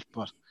a little bit,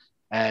 but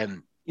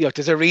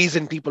there's a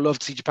reason people love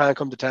to see Japan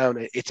come to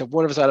town. It's a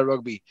wonderful style of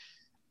rugby.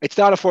 It's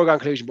not a foregone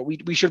conclusion, but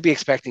we should be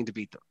expecting to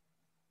beat them.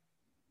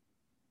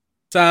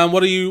 Sam,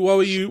 what are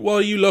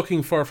you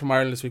looking for from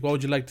Ireland this week? What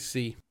would you like to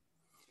see?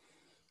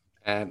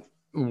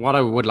 What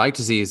I would like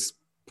to see is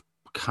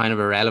kind of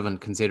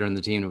irrelevant considering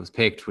the team that was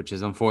picked, which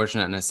is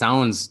unfortunate, and it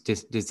sounds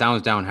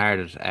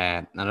downhearted.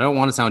 And I don't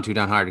want to sound too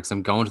downhearted because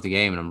I'm going to the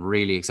game and I'm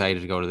really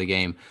excited to go to the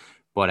game.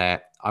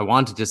 But I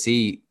wanted to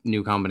see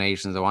new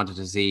combinations. I wanted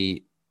to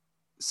see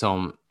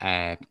some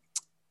kind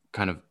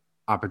of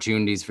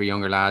opportunities for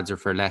younger lads or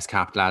for less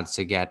capped lads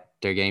to get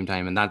their game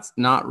time, and that's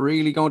not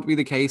really going to be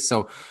the case.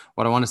 So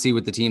what I want to see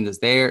with the team that's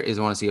there is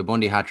I want to see a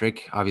Bundy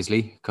hat-trick,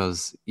 obviously,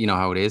 because you know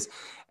how it is.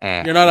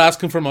 You're not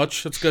asking for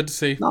much. It's good to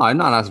see. No, I'm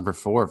not asking for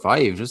 4 or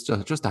 5, just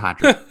a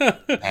hat-trick.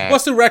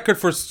 What's the record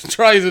for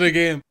tries in a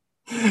game?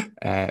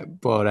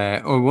 One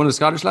of the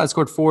Scottish lads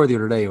scored 4 the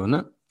other day,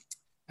 wasn't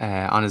it?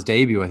 On his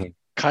debut, I think.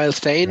 Kyle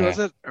Steyn, was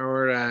it?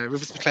 Or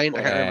Rufus McLean?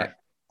 I can't remember.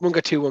 One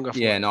got 2, one got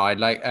 4. Yeah, no, I'd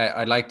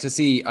like to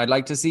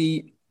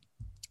see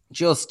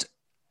just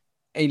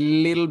a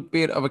little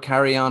bit of a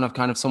carry on of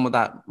kind of some of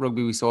that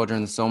rugby we saw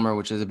during the summer,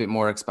 which is a bit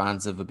more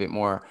expansive, a bit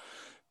more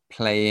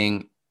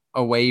playing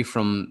away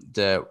from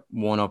the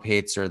one-up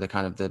hits or the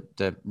kind of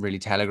the really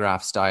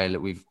telegraph style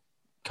that we've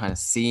kind of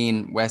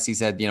seen. Wesley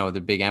said,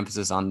 the big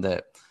emphasis on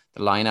the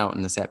line out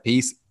and the set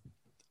piece.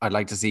 I'd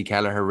like to see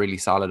Kelleher really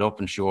solid up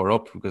and shore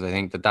up, because I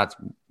think that's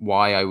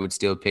why I would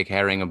still pick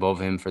Herring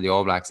above him for the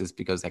All Blacks, is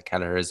because that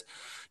Kelleher is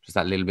just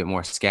that little bit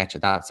more sketch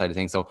at that side of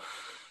things. So,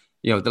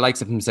 the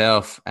likes of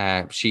himself,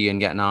 Sheehan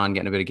getting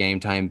a bit of game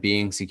time,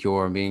 being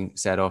secure and being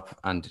set up,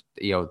 and,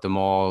 them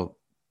all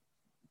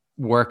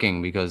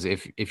working, because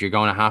if you're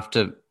going to have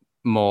to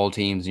maul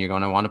teams and you're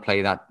going to want to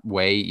play that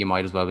way, you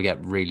might as well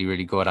get really,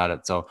 really good at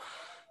it. So,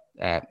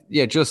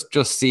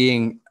 just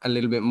seeing a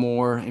little bit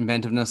more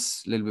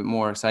inventiveness, a little bit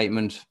more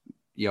excitement,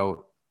 the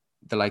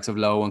likes of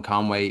Lowe and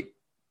Conway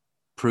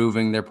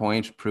proving their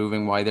point,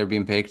 proving why they're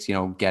being picked,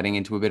 getting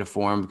into a bit of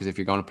form, because if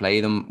you're going to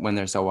play them when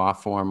they're so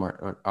off form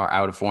or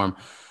out of form,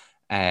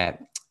 that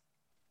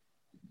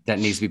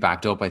needs to be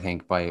backed up, I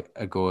think, by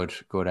a good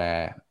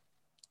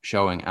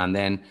showing. And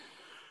then,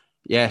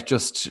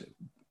 just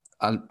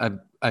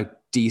a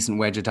decent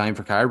wedge of time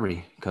for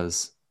Carberry,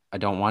 because I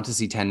don't want to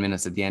see 10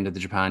 minutes at the end of the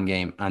Japan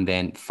game and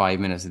then 5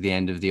 minutes at the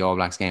end of the All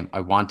Blacks game. I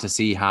want to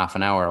see half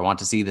an hour. I want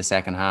to see the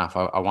second half.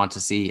 I want to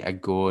see a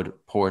good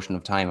portion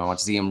of time. I want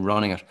to see him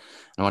running it.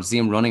 And I want to see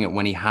him running it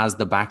when he has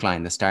the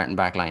backline, the starting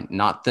backline,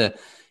 not the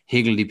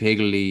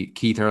higgledy-piggledy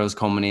Keith Earls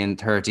coming in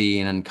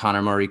 13 and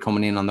Conor Murray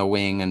coming in on the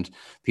wing and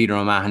Peter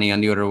O'Mahony on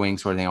the other wing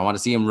sort of thing. I want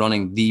to see him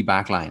running the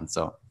backline.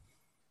 So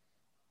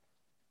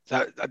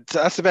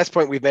that's the best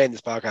point we've made in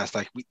this podcast.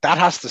 Like, that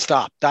has to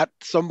stop. That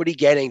somebody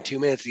getting 2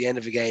 minutes at the end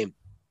of a game,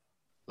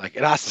 like,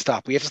 it has to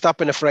stop. We have to stop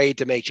being afraid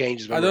to make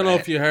changes. I don't know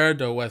if you heard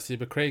though, Wesley,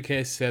 but Craig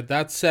Casey said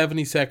that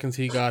 70 seconds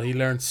he got, he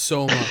learned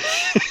so much.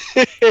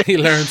 He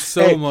learned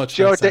so much.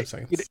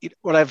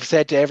 What I've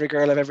said to every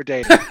girl I've ever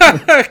dated: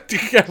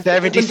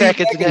 70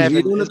 seconds in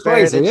heaven is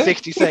better than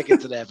 60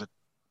 seconds in heaven.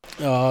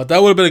 Oh,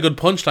 that would have been a good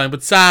punchline,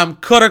 but Sam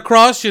cut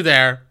across you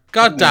there.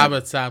 God damn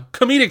it, Sam!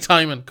 Comedic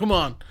timing. Come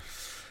on.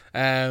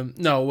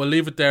 No, we'll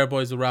leave it there,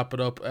 boys. We'll wrap it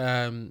up. 2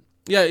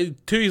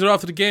 are off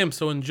to the game,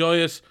 so enjoy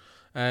it.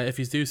 If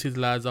you do see the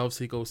lads,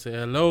 obviously go say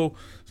hello.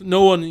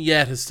 No one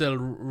yet has still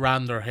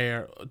ran their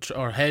hair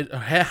or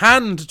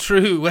hand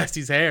through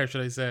Westy's hair,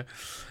 should I say.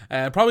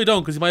 Probably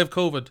don't, because he might have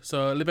COVID,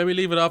 so maybe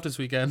leave it off this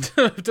weekend.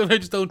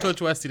 Just don't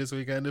touch Westy this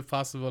weekend if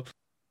possible.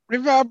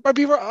 I'd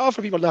be all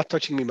for people not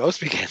touching me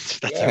most weekends.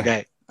 That's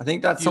okay. I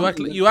think that's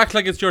you act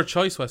like it's your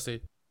choice,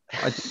 Westy.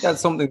 I think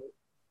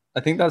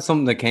that's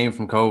something that came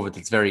from COVID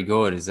that's very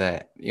good, is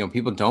that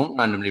people don't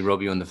randomly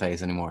rub you in the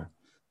face anymore.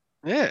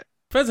 Yeah.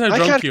 Depends how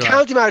drunk you are. I can't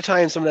count the amount of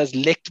times someone has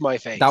licked my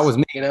face. That was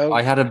me.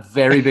 I had a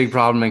very big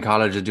problem in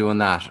college of doing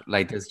that.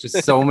 Like, there's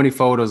just so many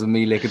photos of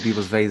me licking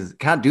people's faces.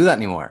 Can't do that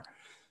anymore.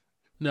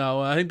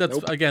 No, I think that's,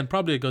 again,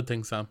 probably a good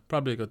thing, Sam.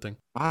 Probably a good thing.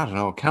 I don't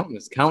know.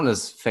 Countless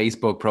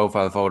Facebook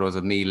profile photos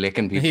of me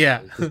licking people.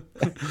 Yeah.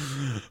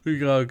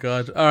 Oh,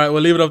 God. All right,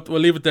 we'll leave it up.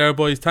 We'll leave it there,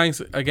 boys.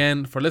 Thanks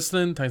again for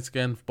listening. Thanks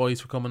again, boys,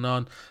 for coming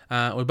on.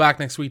 We're back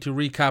next week to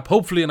recap,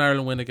 hopefully, an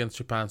Ireland win against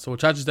Japan. So we'll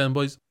chat to you then,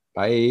 boys.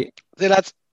 Bye. See you, lads.